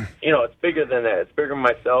it's bigger than that. It's bigger than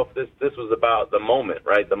myself. This was about the moment,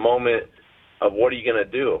 right? The moment of what are you going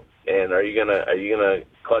to do, and are you gonna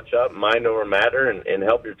clutch up, mind over matter, and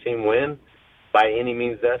help your team win by any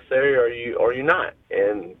means necessary, or are you not?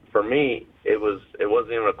 And for me, it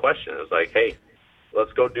wasn't even a question. It was like, hey,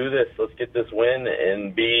 let's go do this. Let's get this win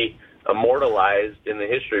and be immortalized in the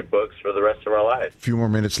history books for the rest of our lives. A few more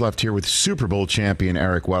minutes left here with Super Bowl champion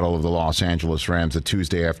Eric Weddle of the Los Angeles Rams, the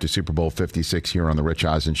Tuesday after Super Bowl 56 here on the Rich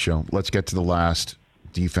Eisen Show. Let's get to the last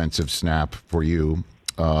defensive snap for you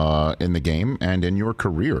in the game and in your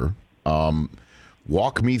career.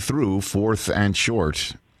 Walk me through 4th and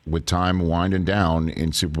short with time winding down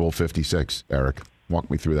in Super Bowl 56, Eric. Walk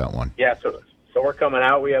me through that one. Yeah, so we're coming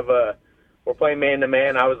out. We're playing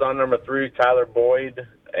man-to-man. I was on number 3, Tyler Boyd,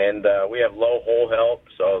 and we have low hole help.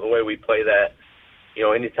 So the way we play that,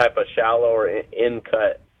 any type of shallow or in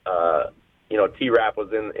cut, T-Rap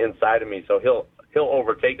was inside of me. So he'll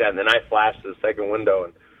overtake that, and then I flashed to the second window.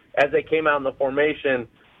 And as they came out in the formation,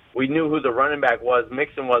 we knew who the running back was.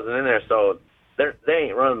 Mixon wasn't in there, so they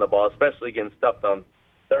ain't running the ball, especially getting stuffed on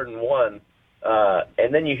 3rd and 1.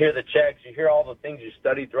 And then you hear the checks, you hear all the things you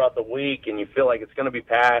studied throughout the week, and you feel like it's going to be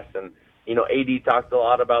passed. And, AD talked a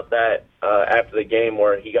lot about that after the game,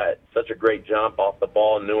 where he got such a great jump off the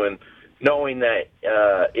ball, knowing that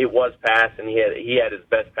it was passed, and he had his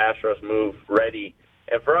best pass rush move ready.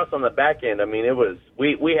 And for us on the back end, I mean,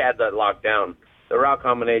 we had that locked down. The route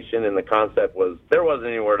combination and the concept was there wasn't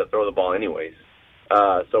anywhere to throw the ball anyways.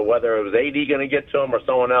 So whether it was AD going to get to him or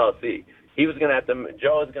someone else, Joe was going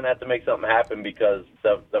to have to make something happen, because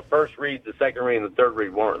the first read, the second read, and the third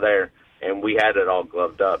read weren't there, and we had it all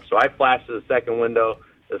gloved up. So I flashed to the second window.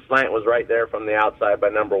 The slant was right there from the outside by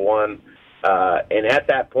number 1. And at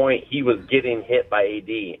that point, he was getting hit by AD.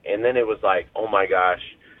 And then it was like, oh, my gosh,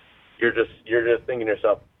 you're just thinking to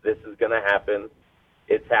yourself, this is going to happen.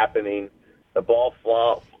 It's happening. the ball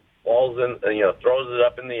falls in, throws it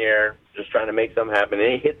up in the air, just trying to make something happen,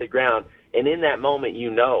 and it hit the ground. And in that moment,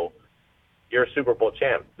 you're a Super Bowl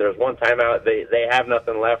champ. There's one timeout. They have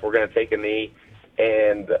nothing left. We're going to take a knee.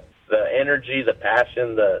 And the energy, the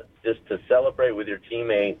passion, just to celebrate with your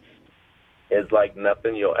teammates is like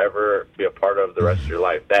nothing you'll ever be a part of the rest of your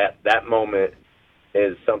life. That moment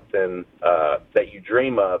is something that you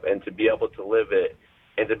dream of, and to be able to live it,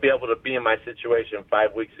 and to be able to be in my situation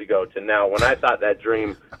 5 weeks ago to now, when I thought that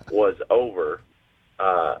dream was over,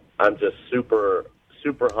 I'm just super,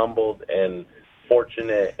 super humbled and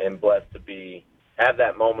fortunate and blessed to have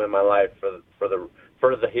that moment in my life for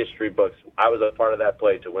the history books. I was a part of that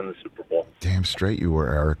play to win the Super Bowl. Damn straight you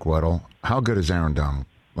were, Eric Weddle. How good is Aaron Donald?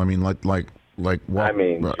 I mean, like what? I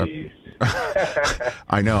mean, geez.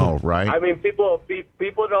 I know, right? I mean, people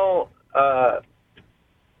don't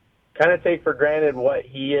kind of take for granted what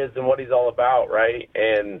he is and what he's all about, right?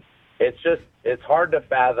 And it's hard to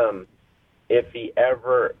fathom if he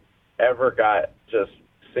ever got just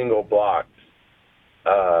single blocks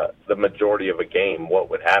the majority of a game, what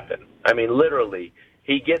would happen. I mean, literally,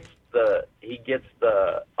 he gets the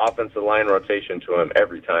offensive line rotation to him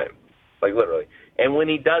every time, like literally. And when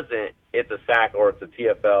he doesn't, it's a sack or it's a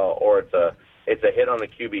TFL or it's a hit on the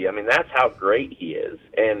QB. I mean, that's how great he is.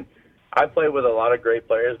 And I played with a lot of great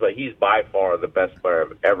players, but he's by far the best player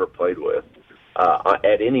I've ever played with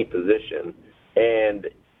at any position. And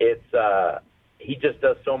he just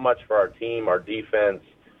does so much for our team, our defense,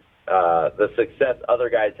 the success other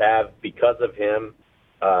guys have because of him,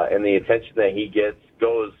 and the attention that he gets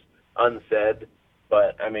goes unsaid.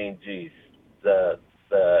 But I mean, geez, the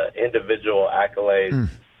individual accolades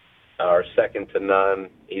are second to none.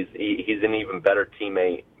 He's an even better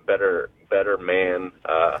teammate, better man.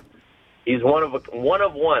 He's one of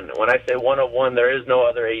one. When I say one of one, there is no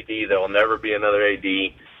other AD. There will never be another AD.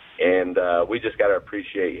 And we just got to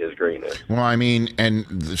appreciate his greatness. Well, I mean,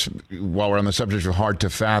 while we're on the subject of hard to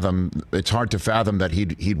fathom, it's hard to fathom that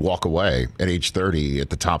he'd walk away at age 30 at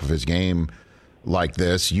the top of his game like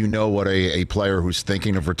this. You know what a player who's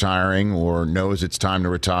thinking of retiring or knows it's time to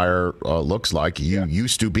retire looks like. You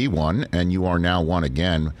used to be one, and you are now one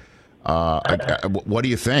again. What do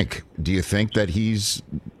you think? Do you think that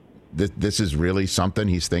this is really something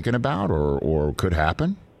he's thinking about or could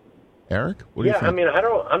happen? Eric, what do you think? I mean,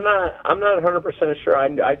 I'm not 100% sure.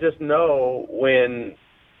 I just know when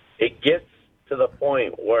it gets to the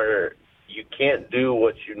point where you can't do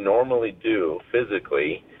what you normally do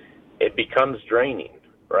physically, it becomes draining,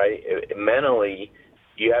 right? Mentally,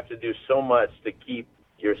 you have to do so much to keep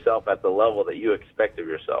yourself at the level that you expect of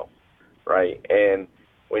yourself, right? And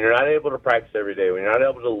when you're not able to practice every day, when you're not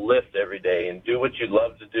able to lift every day and do what you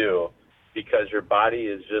love to do, because your body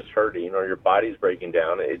is just hurting or your body's breaking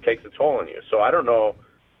down, it takes a toll on you. So I don't know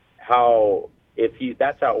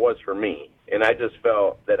that's how it was for me. And I just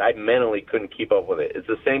felt that I mentally couldn't keep up with it. It's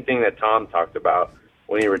the same thing that Tom talked about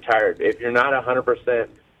when he retired. If you're not 100%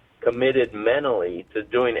 committed mentally to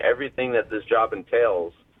doing everything that this job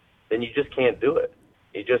entails, then you just can't do it.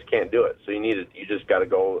 You just can't do it. So you just got to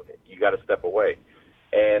go, you got to step away.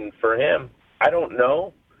 And for him, I don't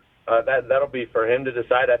know. That'll be for him to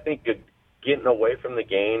decide. I think getting away from the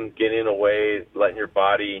game, getting away, letting your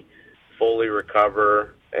body fully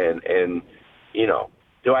recover, and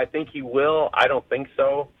do I think he will? I don't think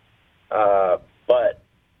so. But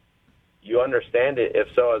you understand it. If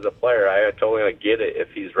so, as a player, I totally get it if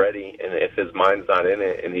he's ready and if his mind's not in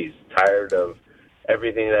it and he's tired of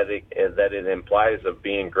everything that it implies of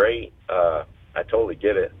being great. I totally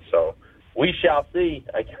get it. So we shall see.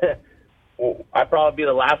 I'd probably be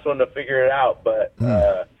the last one to figure it out, but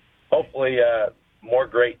hopefully more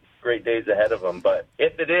great days ahead of him. But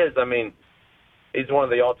if it is, I mean, he's one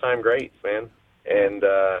of the all-time greats, man. And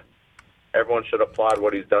everyone should applaud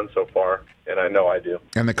what he's done so far, and I know I do.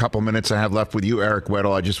 And the couple minutes I have left with you, Eric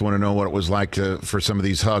Weddle, I just want to know what it was like for some of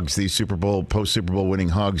these hugs, these post-Super Bowl winning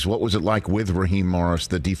hugs. What was it like with Rahim Morris,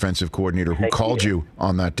 the defensive coordinator who called you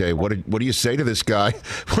on that day? What do you say to this guy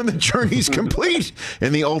when the journey's complete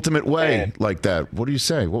in the ultimate way like that? What do you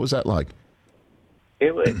say? What was that like?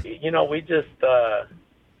 It was, we just,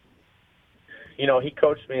 he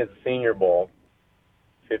coached me at the Senior Bowl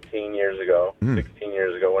 15 years ago, 16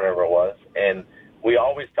 years ago, whenever it was. And we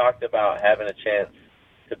always talked about having a chance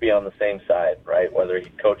to be on the same side, right? Whether he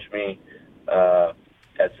coached me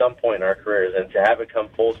at some point in our careers, and to have it come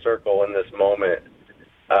full circle in this moment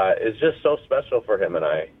is just so special for him and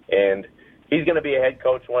I. And he's going to be a head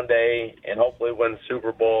coach one day and hopefully win the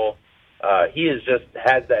Super Bowl. He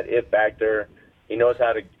has that it factor. He knows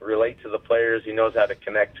how to relate to the players. He knows how to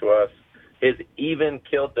connect to us. His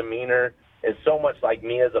even-keeled demeanor is so much like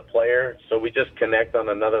me as a player, so we just connect on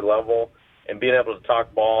another level. And being able to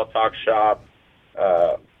talk ball, talk shop,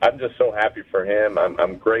 I'm just so happy for him.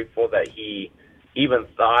 I'm grateful that he even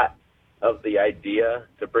thought of the idea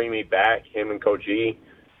to bring me back, him and Coach E.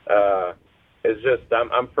 It's just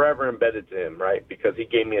I'm forever embedded to him, right? Because he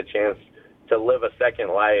gave me a chance to live a second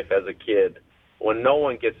life as a kid when no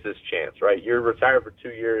one gets this chance, right? You're retired for 2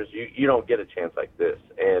 years. You don't get a chance like this.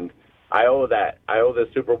 And I owe that. I owe the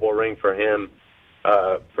Super Bowl ring for him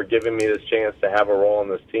for giving me this chance to have a role on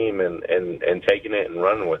this team and taking it and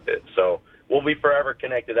running with it. So we'll be forever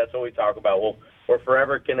connected. That's what we talk about. We're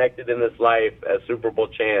forever connected in this life as Super Bowl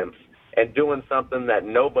champs and doing something that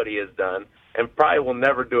nobody has done and probably will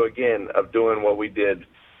never do again, of doing what we did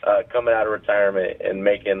coming out of retirement and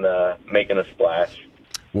making a splash.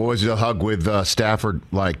 What was the hug with Stafford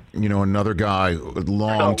like? You know, another guy,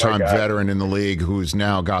 long-time veteran in the league who's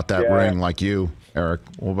now got that ring like you, Eric.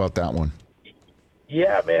 What about that one?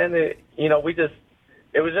 Yeah, man. It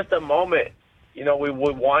was just a moment. You know, we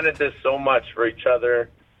wanted this so much for each other.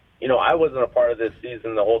 You know, I wasn't a part of this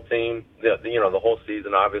season, the whole team, the whole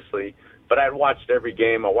season, obviously. But I'd watched every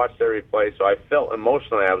game. I watched every play, so I felt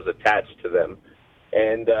emotionally I was attached to them.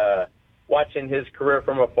 And watching his career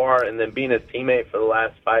from afar and then being his teammate for the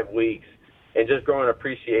last 5 weeks and just growing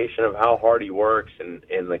appreciation of how hard he works and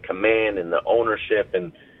the command and the ownership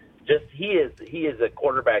and just he is a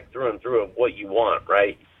quarterback through and through of what you want,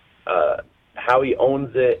 right? How he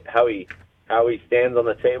owns it, how he stands on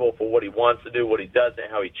the table for what he wants to do, what he doesn't,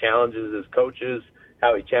 how he challenges his coaches,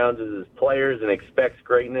 how he challenges his players and expects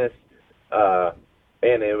greatness.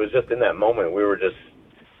 And it was just in that moment we were just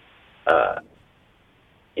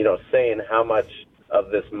saying how much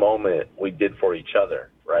of this moment we did for each other,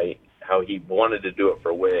 right? How he wanted to do it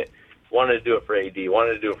for Witt, wanted to do it for AD,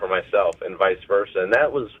 wanted to do it for myself, and vice versa. And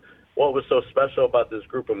that was what was so special about this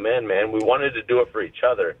group of men, man. We wanted to do it for each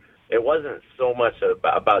other. It wasn't so much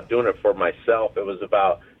about doing it for myself. It was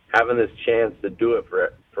about having this chance to do it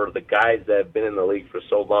for the guys that have been in the league for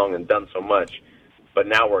so long and done so much. But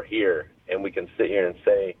now we're here, and we can sit here and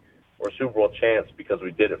say we're Super Bowl champs because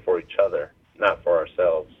we did it for each other, not for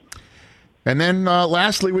ourselves. And then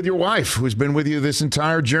lastly, with your wife, who's been with you this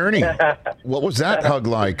entire journey. What was that hug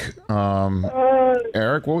like?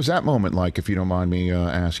 Eric, what was that moment like, if you don't mind me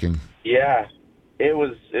asking? Yeah, it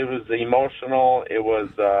was emotional. It was,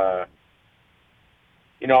 I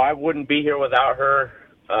wouldn't be here without her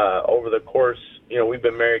over the course. You know, we've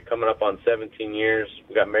been married coming up on 17 years.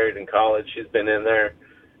 We got married in college. She's been in there,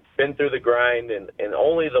 been through the grind, and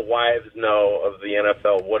only the wives know of the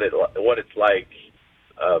NFL what it's like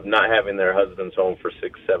of not having their husbands home for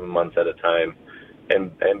 6-7 months at a time,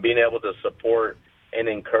 and being able to support and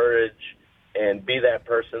encourage and be that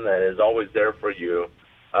person that is always there for you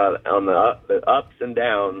on the ups and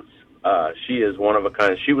downs. She is one of a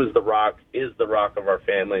kind. She was is the rock of our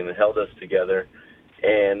family and held us together.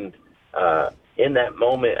 And in that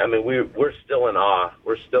moment, I mean, we're still in awe.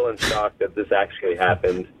 We're still in shock that this actually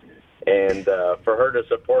happened. And for her to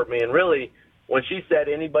support me, and really, when she said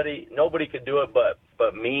nobody could do it but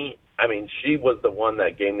me, I mean, she was the one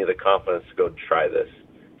that gave me the confidence to go try this.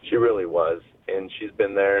 She really was, and she's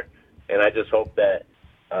been there. And I just hope that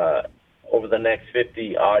over the next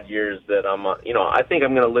 50-odd years that I think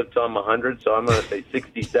I'm going to live till I'm 100, so I'm going to say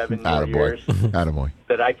 67 more years. Attaboy.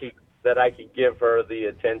 That I could give her the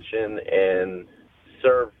attention and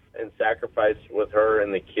serve and sacrifice with her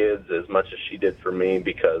and the kids as much as she did for me,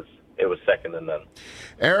 because it was second to none.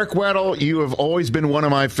 Eric Weddle, you have always been one of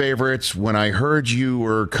my favorites. When I heard you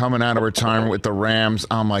were coming out of retirement with the Rams,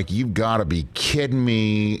 I'm like, you've got to be kidding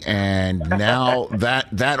me. And now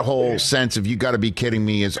that whole sense of you got to be kidding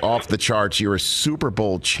me is off the charts. You're a Super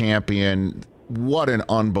Bowl champion. What an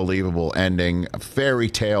unbelievable ending. A fairy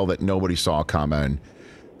tale that nobody saw coming.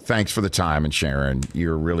 Thanks for the time and sharing.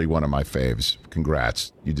 You're really one of my faves.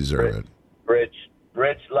 Congrats. You deserve it.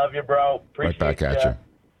 Rich, love you, bro. Appreciate right back at you.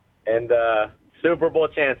 And Super Bowl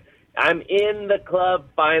chance. I'm in the club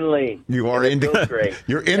finally. You are in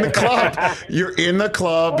You're in the club. You're in the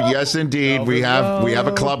club. Yes, indeed. We have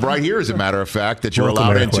a club right here, as a matter of fact, that you're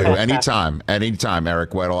allowed into anytime. Anytime,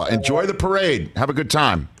 Eric Weddle. Enjoy the parade. Have a good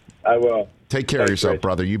time. I will. Take care of yourself,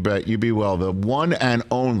 brother. You bet. You be well. The one and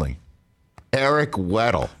only Eric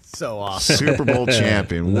Weddle. So awesome. Super Bowl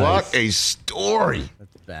champion. Nice. What a story.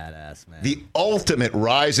 That's badass, man. The ultimate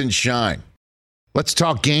rise and shine. Let's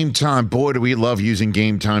talk Game Time. Boy, do we love using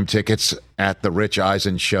Game Time tickets at the Rich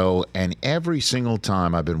Eisen Show, and every single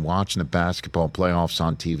time I've been watching the basketball playoffs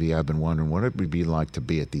on TV, I've been wondering what it would be like to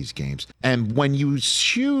be at these games. And when you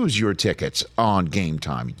choose your tickets on Game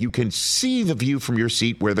Time, you can see the view from your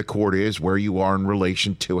seat where the court is, where you are in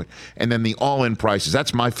relation to it, and then the all-in prices.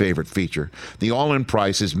 That's my favorite feature. The all-in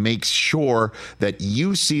prices makes sure that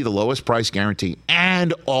you see the lowest price guarantee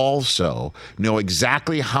and also know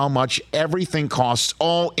exactly how much everything costs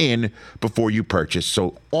all in before you purchase.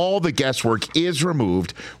 So all the guesswork is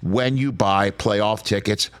removed when you buy playoff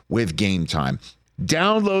tickets with Game Time.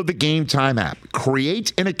 Download the Game Time app,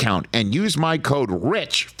 create an account, and use my code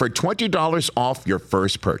RICH for $20 off your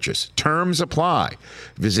first purchase. Terms apply.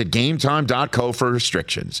 Visit GameTime.co for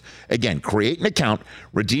restrictions. Again, create an account,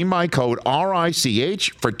 redeem my code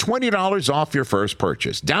RICH for $20 off your first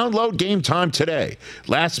purchase. Download Game Time today.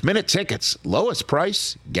 Last minute tickets, lowest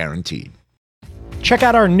price guaranteed. Check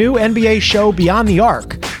out our new NBA show, Beyond the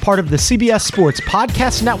Arc, part of the CBS Sports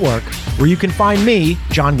Podcast Network, where you can find me,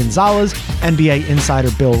 John Gonzalez, NBA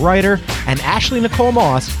insider Bill Ryder, and Ashley Nicole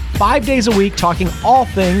Moss 5 days a week talking all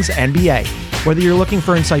things NBA. Whether you're looking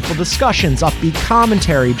for insightful discussions, upbeat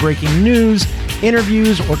commentary, breaking news,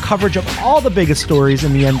 interviews, or coverage of all the biggest stories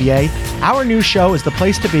in the NBA, our new show is the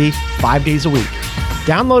place to be 5 days a week.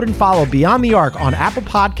 Download and follow Beyond the Arc on Apple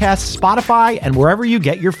Podcasts, Spotify, and wherever you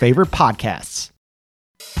get your favorite podcasts.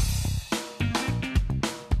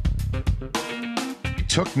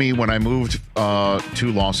 Took me when I moved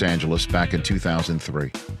to Los Angeles back in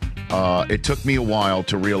 2003. It took me a while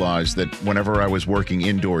to realize that whenever I was working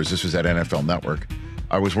indoors, this was at NFL Network,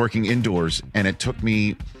 I was working indoors, and it took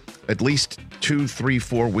me at least 2, 3,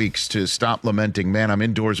 4 weeks to stop lamenting, man, I'm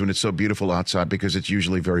indoors when it's so beautiful outside, because it's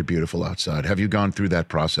usually very beautiful outside. Have you gone through that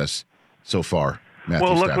process so far, Matthew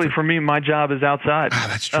Well, luckily Stafford? for me, my job is outside.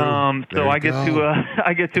 That's true. So I get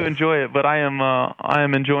to enjoy it, but I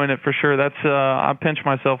am enjoying it for sure. That's I pinch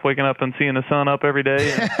myself waking up and seeing the sun up every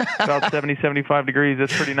day, and about 70, 75 degrees.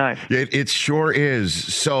 It's pretty nice. It sure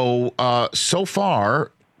is. So so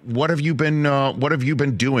far, what have you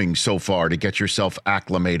been doing so far to get yourself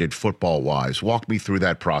acclimated football wise? Walk me through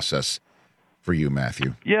that process for you,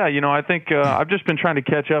 Matthew. Yeah, I think I've just been trying to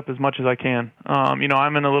catch up as much as I can. I'm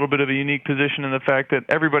in a little bit of a unique position in the fact that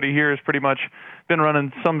everybody here has pretty much been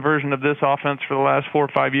running some version of this offense for the last 4 or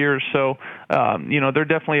 5 years. So, they're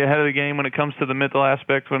definitely ahead of the game when it comes to the mental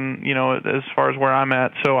aspect when, as far as where I'm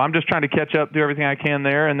at. So I'm just trying to catch up, do everything I can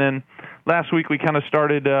there. And then last week we kind of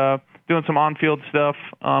started doing some on-field stuff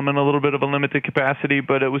in a little bit of a limited capacity,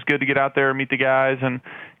 but it was good to get out there, meet the guys, and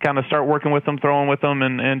kind of start working with them, throwing with them,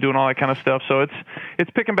 and doing all that kind of stuff. So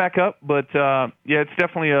it's picking back up, but it's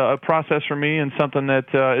definitely a process for me and something that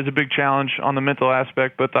is a big challenge on the mental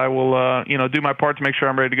aspect. But I will, do my part to make sure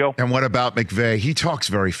I'm ready to go. And what about McVay? He talks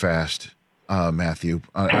very fast. Matthew.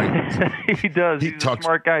 He does. He's a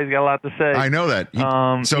smart guy. He's got a lot to say. I know that.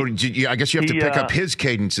 I guess you have to pick up his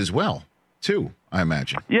cadence as well, too, I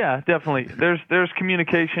imagine. Yeah, definitely. There's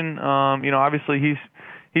communication. Obviously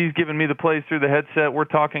he's giving me the plays through the headset. We're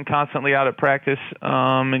talking constantly out at practice,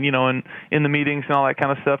 and in the meetings and all that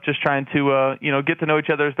kind of stuff. Just trying to get to know each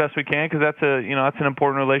other as best we can, because that's an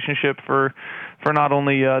important relationship for not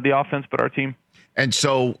only the offense but our team. And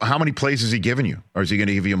so, how many plays is he giving you? Or is he going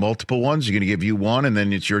to give you multiple ones? Is he going to give you one, and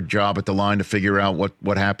then it's your job at the line to figure out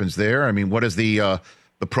what happens there? I mean, what is the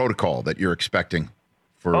protocol that you're expecting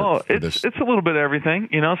for this? It's a little bit of everything.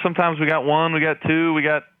 Sometimes we got one, we got two, we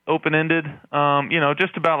got open-ended.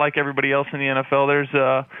 Just about like everybody else in the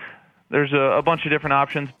NFL. There's a bunch of different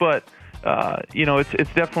options, but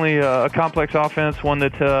it's definitely a complex offense, one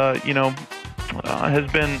that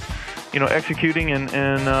has been executing and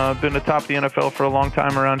been the top of the NFL for a long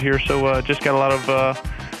time around here. So just got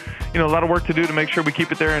a lot of work to do to make sure we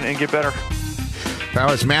keep it there and get better. That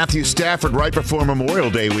was Matthew Stafford right before Memorial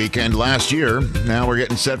Day weekend last year. Now we're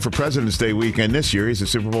getting set for President's Day weekend this year. He's a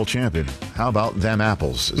Super Bowl champion. How about them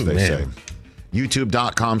apples, as they say?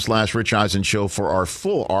 YouTube.com/Rich Eisen Show for our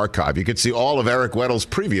full archive. You can see all of Eric Weddle's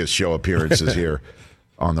previous show appearances here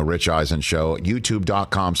on the Rich Eisen Show.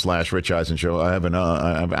 YouTube.com/Rich Eisen Show.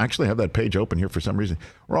 I actually have that page open here for some reason.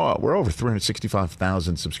 We're over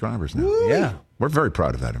 365,000 subscribers now. Woo! Yeah. We're very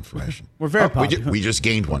proud of that information. We're very proud. We just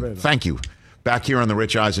gained one. Thank you. Back here on the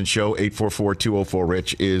Rich Eisen Show,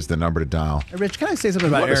 844-204-RICH is the number to dial. Hey, Rich, can I say something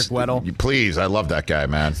about Eric Weddle? Please, I love that guy,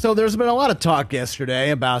 man. So there's been a lot of talk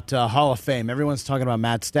yesterday about Hall of Fame. Everyone's talking about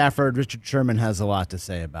Matt Stafford. Richard Sherman has a lot to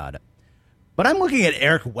say about it. But I'm looking at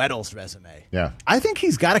Eric Weddle's resume. Yeah. I think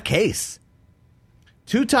he's got a case.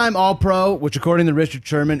 2-time All-Pro, which according to Richard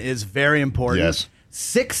Sherman is very important. Yes.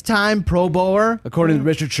 6-time Pro Bowler, according to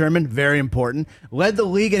Richard Sherman, very important. Led the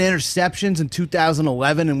league in interceptions in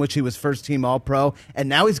 2011, in which he was first-team All-Pro, and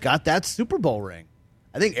now he's got that Super Bowl ring.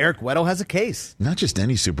 I think Eric Weddle has a case. Not just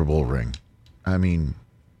any Super Bowl ring. I mean...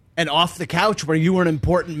 And off the couch, where you were an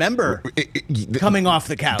important member, coming off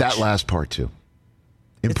the couch. That last part, too.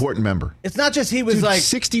 Important member. It's not just he was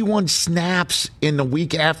 61 snaps in the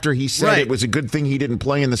week after he said it was a good thing he didn't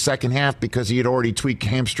play in the second half because he had already tweaked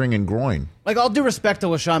hamstring and groin. Like, all due respect to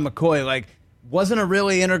LaShawn McCoy, wasn't a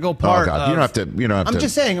really integral part. Oh, God. You don't have to. I'm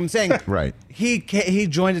just saying. Right. He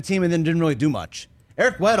joined a team and then didn't really do much.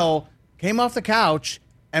 Eric Weddle came off the couch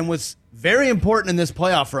and was very important in this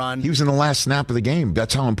playoff run. He was in the last snap of the game.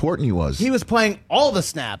 That's how important he was. He was playing all the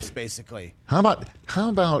snaps, basically. How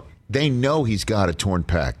about they know he's got a torn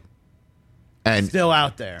pec? And still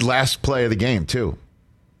out there. Last play of the game, too.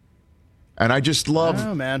 And I just love...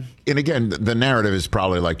 Oh, man. And again, the narrative is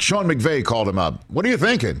probably like, Sean McVay called him up. What are you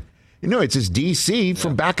thinking? It's his DC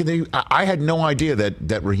from back in the... I had no idea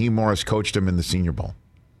that Rahim Morris coached him in the Senior Bowl.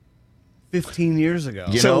 15 years ago.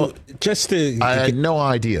 I had no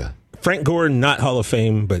idea. Frank Gore, not Hall of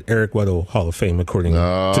Fame, but Eric Weddle, Hall of Fame, according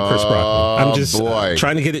to Chris Brockman. I'm just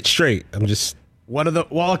trying to get it straight.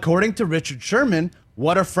 According to Richard Sherman,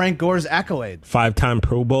 what are Frank Gore's accolades? 5-time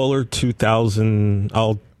Pro Bowler, 2000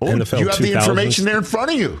 All NFL. You have 2000s. the information there in front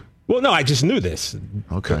of you. Well, no, I just knew this.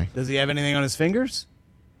 Okay. Does he have anything on his fingers?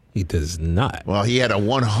 He does not. Well, he had a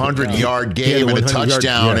 100-yard game and a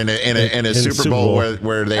touchdown in a Super Bowl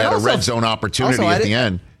where they had a red zone opportunity at the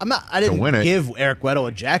end. I didn't give Eric Weddle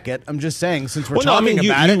a jacket. I'm just saying, since we're talking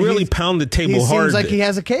about it, you really pound the table hard. Seems like he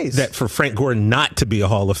has a case. That for Frank Gore not to be a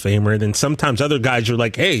Hall of Famer, then sometimes other guys are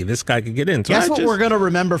like, hey, this guy could get in. So Guess what we're going to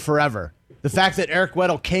remember forever? The fact that Eric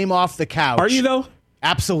Weddle came off the couch. Are you, though?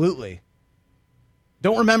 Absolutely.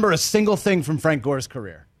 Don't remember a single thing from Frank Gore's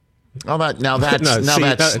career. Oh, that's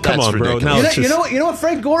come on, bro. Ridiculous. You know what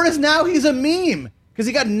Frank Gore is now? He's a meme because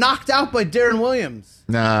he got knocked out by Darren Williams.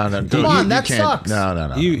 No, come on, that sucks.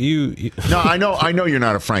 No. You. No, I know you're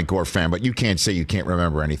not a Frank Gore fan, but you can't say you can't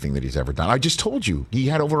remember anything that he's ever done. I just told you he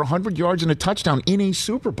had over 100 yards and a touchdown in a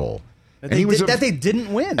Super Bowl. That they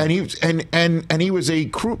didn't win. And he was a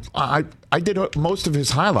crew. I did most of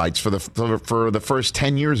his highlights for the first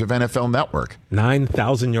 10 years of NFL Network.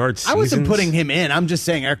 9,000 yards. I wasn't putting him in. I'm just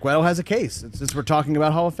saying Eric Weddle has a case since we're talking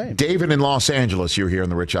about Hall of Fame. David in Los Angeles, you're here on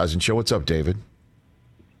the Rich Eisen Show. What's up, David?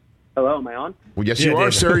 Hello, am I on? Well, yes, you are,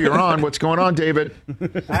 David. Sir. You're on. What's going on, David?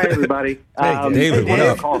 Hi, everybody. Hey, David, what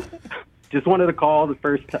up? Just wanted to call the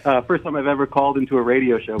first time I've ever called into a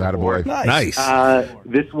radio show before. Nice.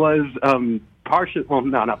 This was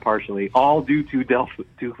not partially, all due to Del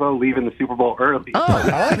Tufo leaving the Super Bowl early. Oh,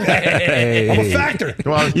 hey. I'm a factor.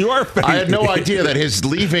 Well, you are. I had no idea that his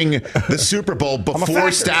leaving the Super Bowl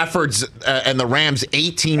before Stafford's and the Rams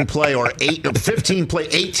 15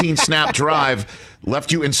 snap drive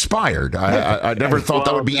left you inspired. I never thought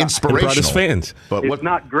that would be inspirational. Brought his fans. But it's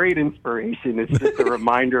not great inspiration. It's just a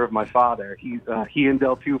reminder of my father. He and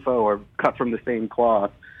Del Tufo are cut from the same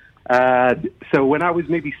cloth. So when I was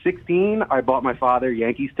maybe 16, I bought my father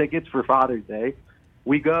Yankees tickets for Father's Day.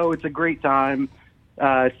 We go. It's a great time.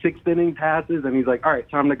 6th inning passes, and he's like, all right,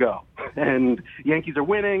 time to go. And Yankees are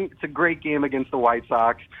winning. It's a great game against the White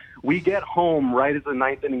Sox. We get home right as the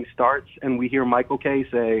 9th inning starts, and we hear Michael Kay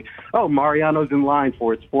say, oh, Mariano's in line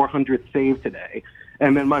for its 400th save today.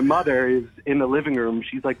 And then my mother is in the living room.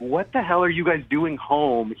 She's like, what the hell are you guys doing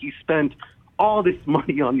home? He spent all this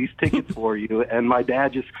money on these tickets for you. And my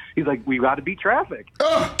dad he's like, we got to beat traffic.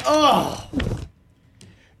 Oh.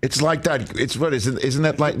 It's like that. It's what isn't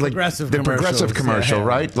that like the progressive commercial,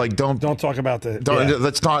 right? Like don't talk about the.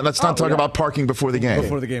 Let's not talk about parking before the game.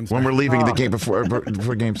 Before the game when we're leaving the game before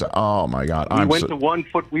games. Oh my God! We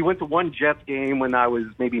went to one Jets game when I was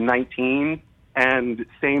maybe 19, and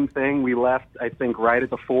same thing. We left, I think, right at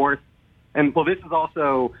the 4th. And well, this is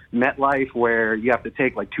also MetLife, where you have to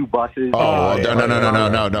take like 2 buses. Oh,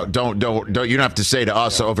 no! Don't! You don't have to say to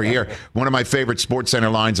us over here. One of my favorite Sports Center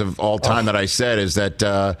lines of all time that I said is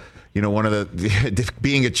that one of the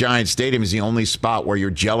being at Giant Stadium is the only spot where you're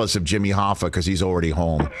jealous of Jimmy Hoffa because he's already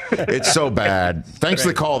home. It's so bad. Thanks for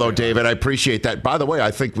the call, though, David. I appreciate that. By the way,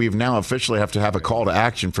 I think we've now officially have to have a call to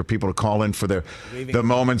action for people to call in for the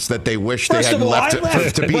moments that they wish they had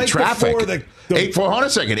left to beat traffic. Hold on a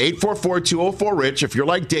second. 844-204-RICH. If you're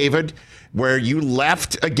like David, where you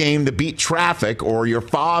left a game to beat traffic, or your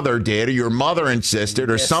father did, or your mother insisted,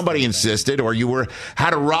 or somebody insisted, or you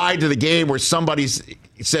had a ride to the game where somebody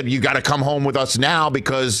said you got to come home with us now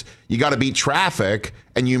because you got to beat traffic,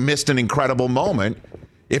 and you missed an incredible moment.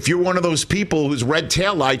 If you're one of those people whose red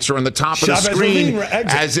taillights are on the top of the screen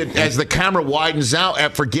as the camera widens out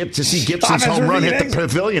to see Gibson's home run hit the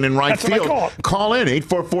pavilion in right field, call in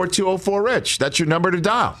 844-204-RICH. That's your number to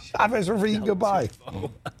dial. Chavez Ravine, goodbye.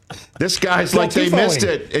 This guy's like they missed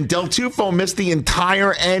it, and Del Tufo missed the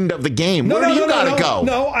entire end of the game. Where do you got to go?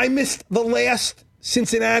 No, I missed the last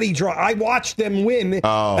Cincinnati draw. I watched them win,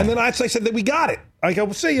 and then I said that we got it. I go,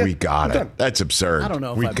 see you. We got it. That's absurd. I don't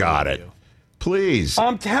know if we I got it. You. Please.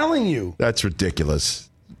 I'm telling you. That's ridiculous.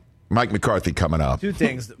 Mike McCarthy coming up. Two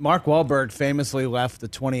things. Mark Wahlberg famously left the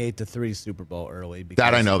 28-3 Super Bowl early. Because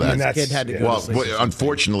that I know that. His kid had to go to sleep.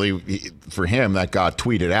 Unfortunately for him, that got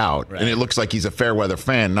tweeted out. Right. And it looks like he's a fair weather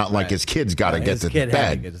fan, not like his kid's got to get to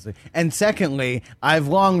bed. And secondly, I've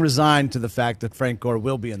long resigned to the fact that Frank Gore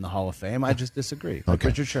will be in the Hall of Fame. I just disagree. Like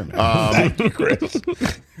Richard Sherman. Thank you, Chris.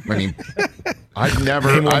 I mean, I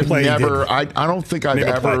don't think I've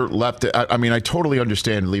ever left it. I mean, I totally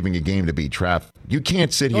understand leaving a game to beat traffic. You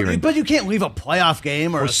can't sit here but you can't leave a playoff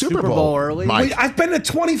game or a Super Bowl early. Wait, I've been to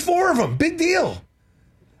 24 of them. Big deal.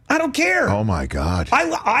 I don't care. Oh, my God.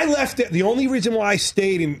 I left it. The only reason why I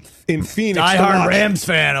stayed in Phoenix. Die-hard Rams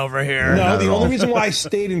fan over here. No, the only reason why I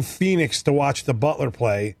stayed in Phoenix to watch the Butler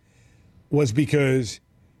play was because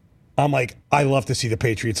I'm like, I love to see the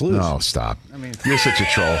Patriots lose. No, stop. I mean, you're such a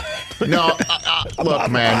troll. No, look,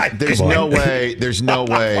 man, there's no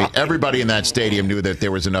way. Everybody in that stadium knew that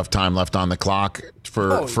there was enough time left on the clock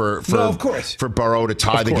for Burrow to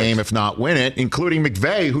tie the game, if not win it, including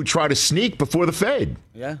McVay, who tried to sneak before the fade.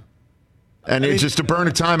 Yeah. And it's just to burn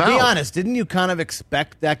a timeout. Be honest, didn't you kind of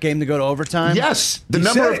expect that game to go to overtime? Yes. The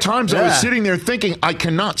number of times I was sitting there thinking, I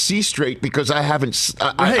cannot see straight because I haven't.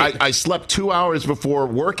 I slept 2 hours before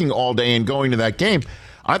working all day and going to that game.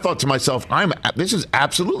 I thought to myself, this is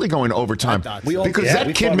absolutely going to overtime. Because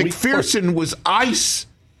that kid McPherson was ice.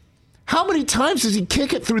 How many times does he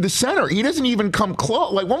kick it through the center? He doesn't even come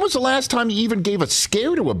close. Like, when was the last time he even gave a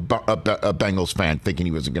scare to a Bengals fan thinking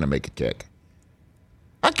he wasn't going to make a kick?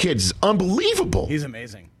 That kid's unbelievable. He's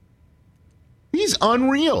amazing. He's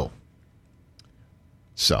unreal.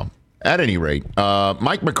 So, at any rate,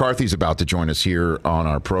 Mike McCarthy's about to join us here on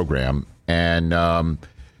our program. And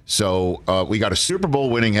so we got a Super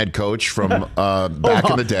Bowl winning head coach from back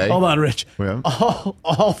in the day. Hold on, Rich. Yeah.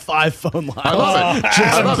 All 5 phone lines. I love it.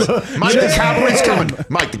 I love it. Mike, the cavalry's coming.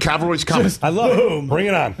 Mike, the cavalry's coming. I love it. Bring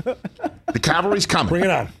it on. The cavalry's coming. Bring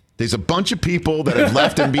it on. There's a bunch of people that have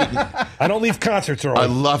left and beaten. I don't leave concerts early. I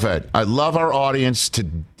love it. I love our audience to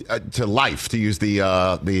life, to use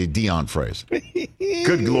the Dion phrase.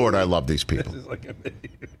 Good Lord, I love these people.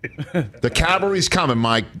 The cavalry's coming,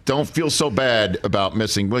 Mike. Don't feel so bad about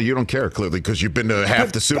missing. Well, you don't care, clearly, because you've been to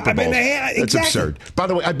half the Super Bowls. That's absurd. By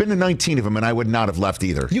the way, I've been to 19 of them, and I would not have left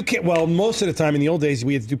either. You can't. Well, most of the time in the old days,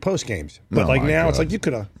 we had to do post games. But now, it's like you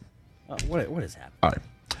could have. What is happening? All right.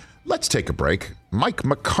 Let's take a break. Mike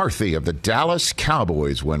McCarthy of the Dallas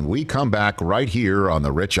Cowboys when we come back right here on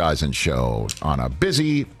The Rich Eisen Show on a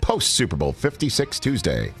busy post-Super Bowl 56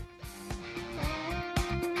 Tuesday.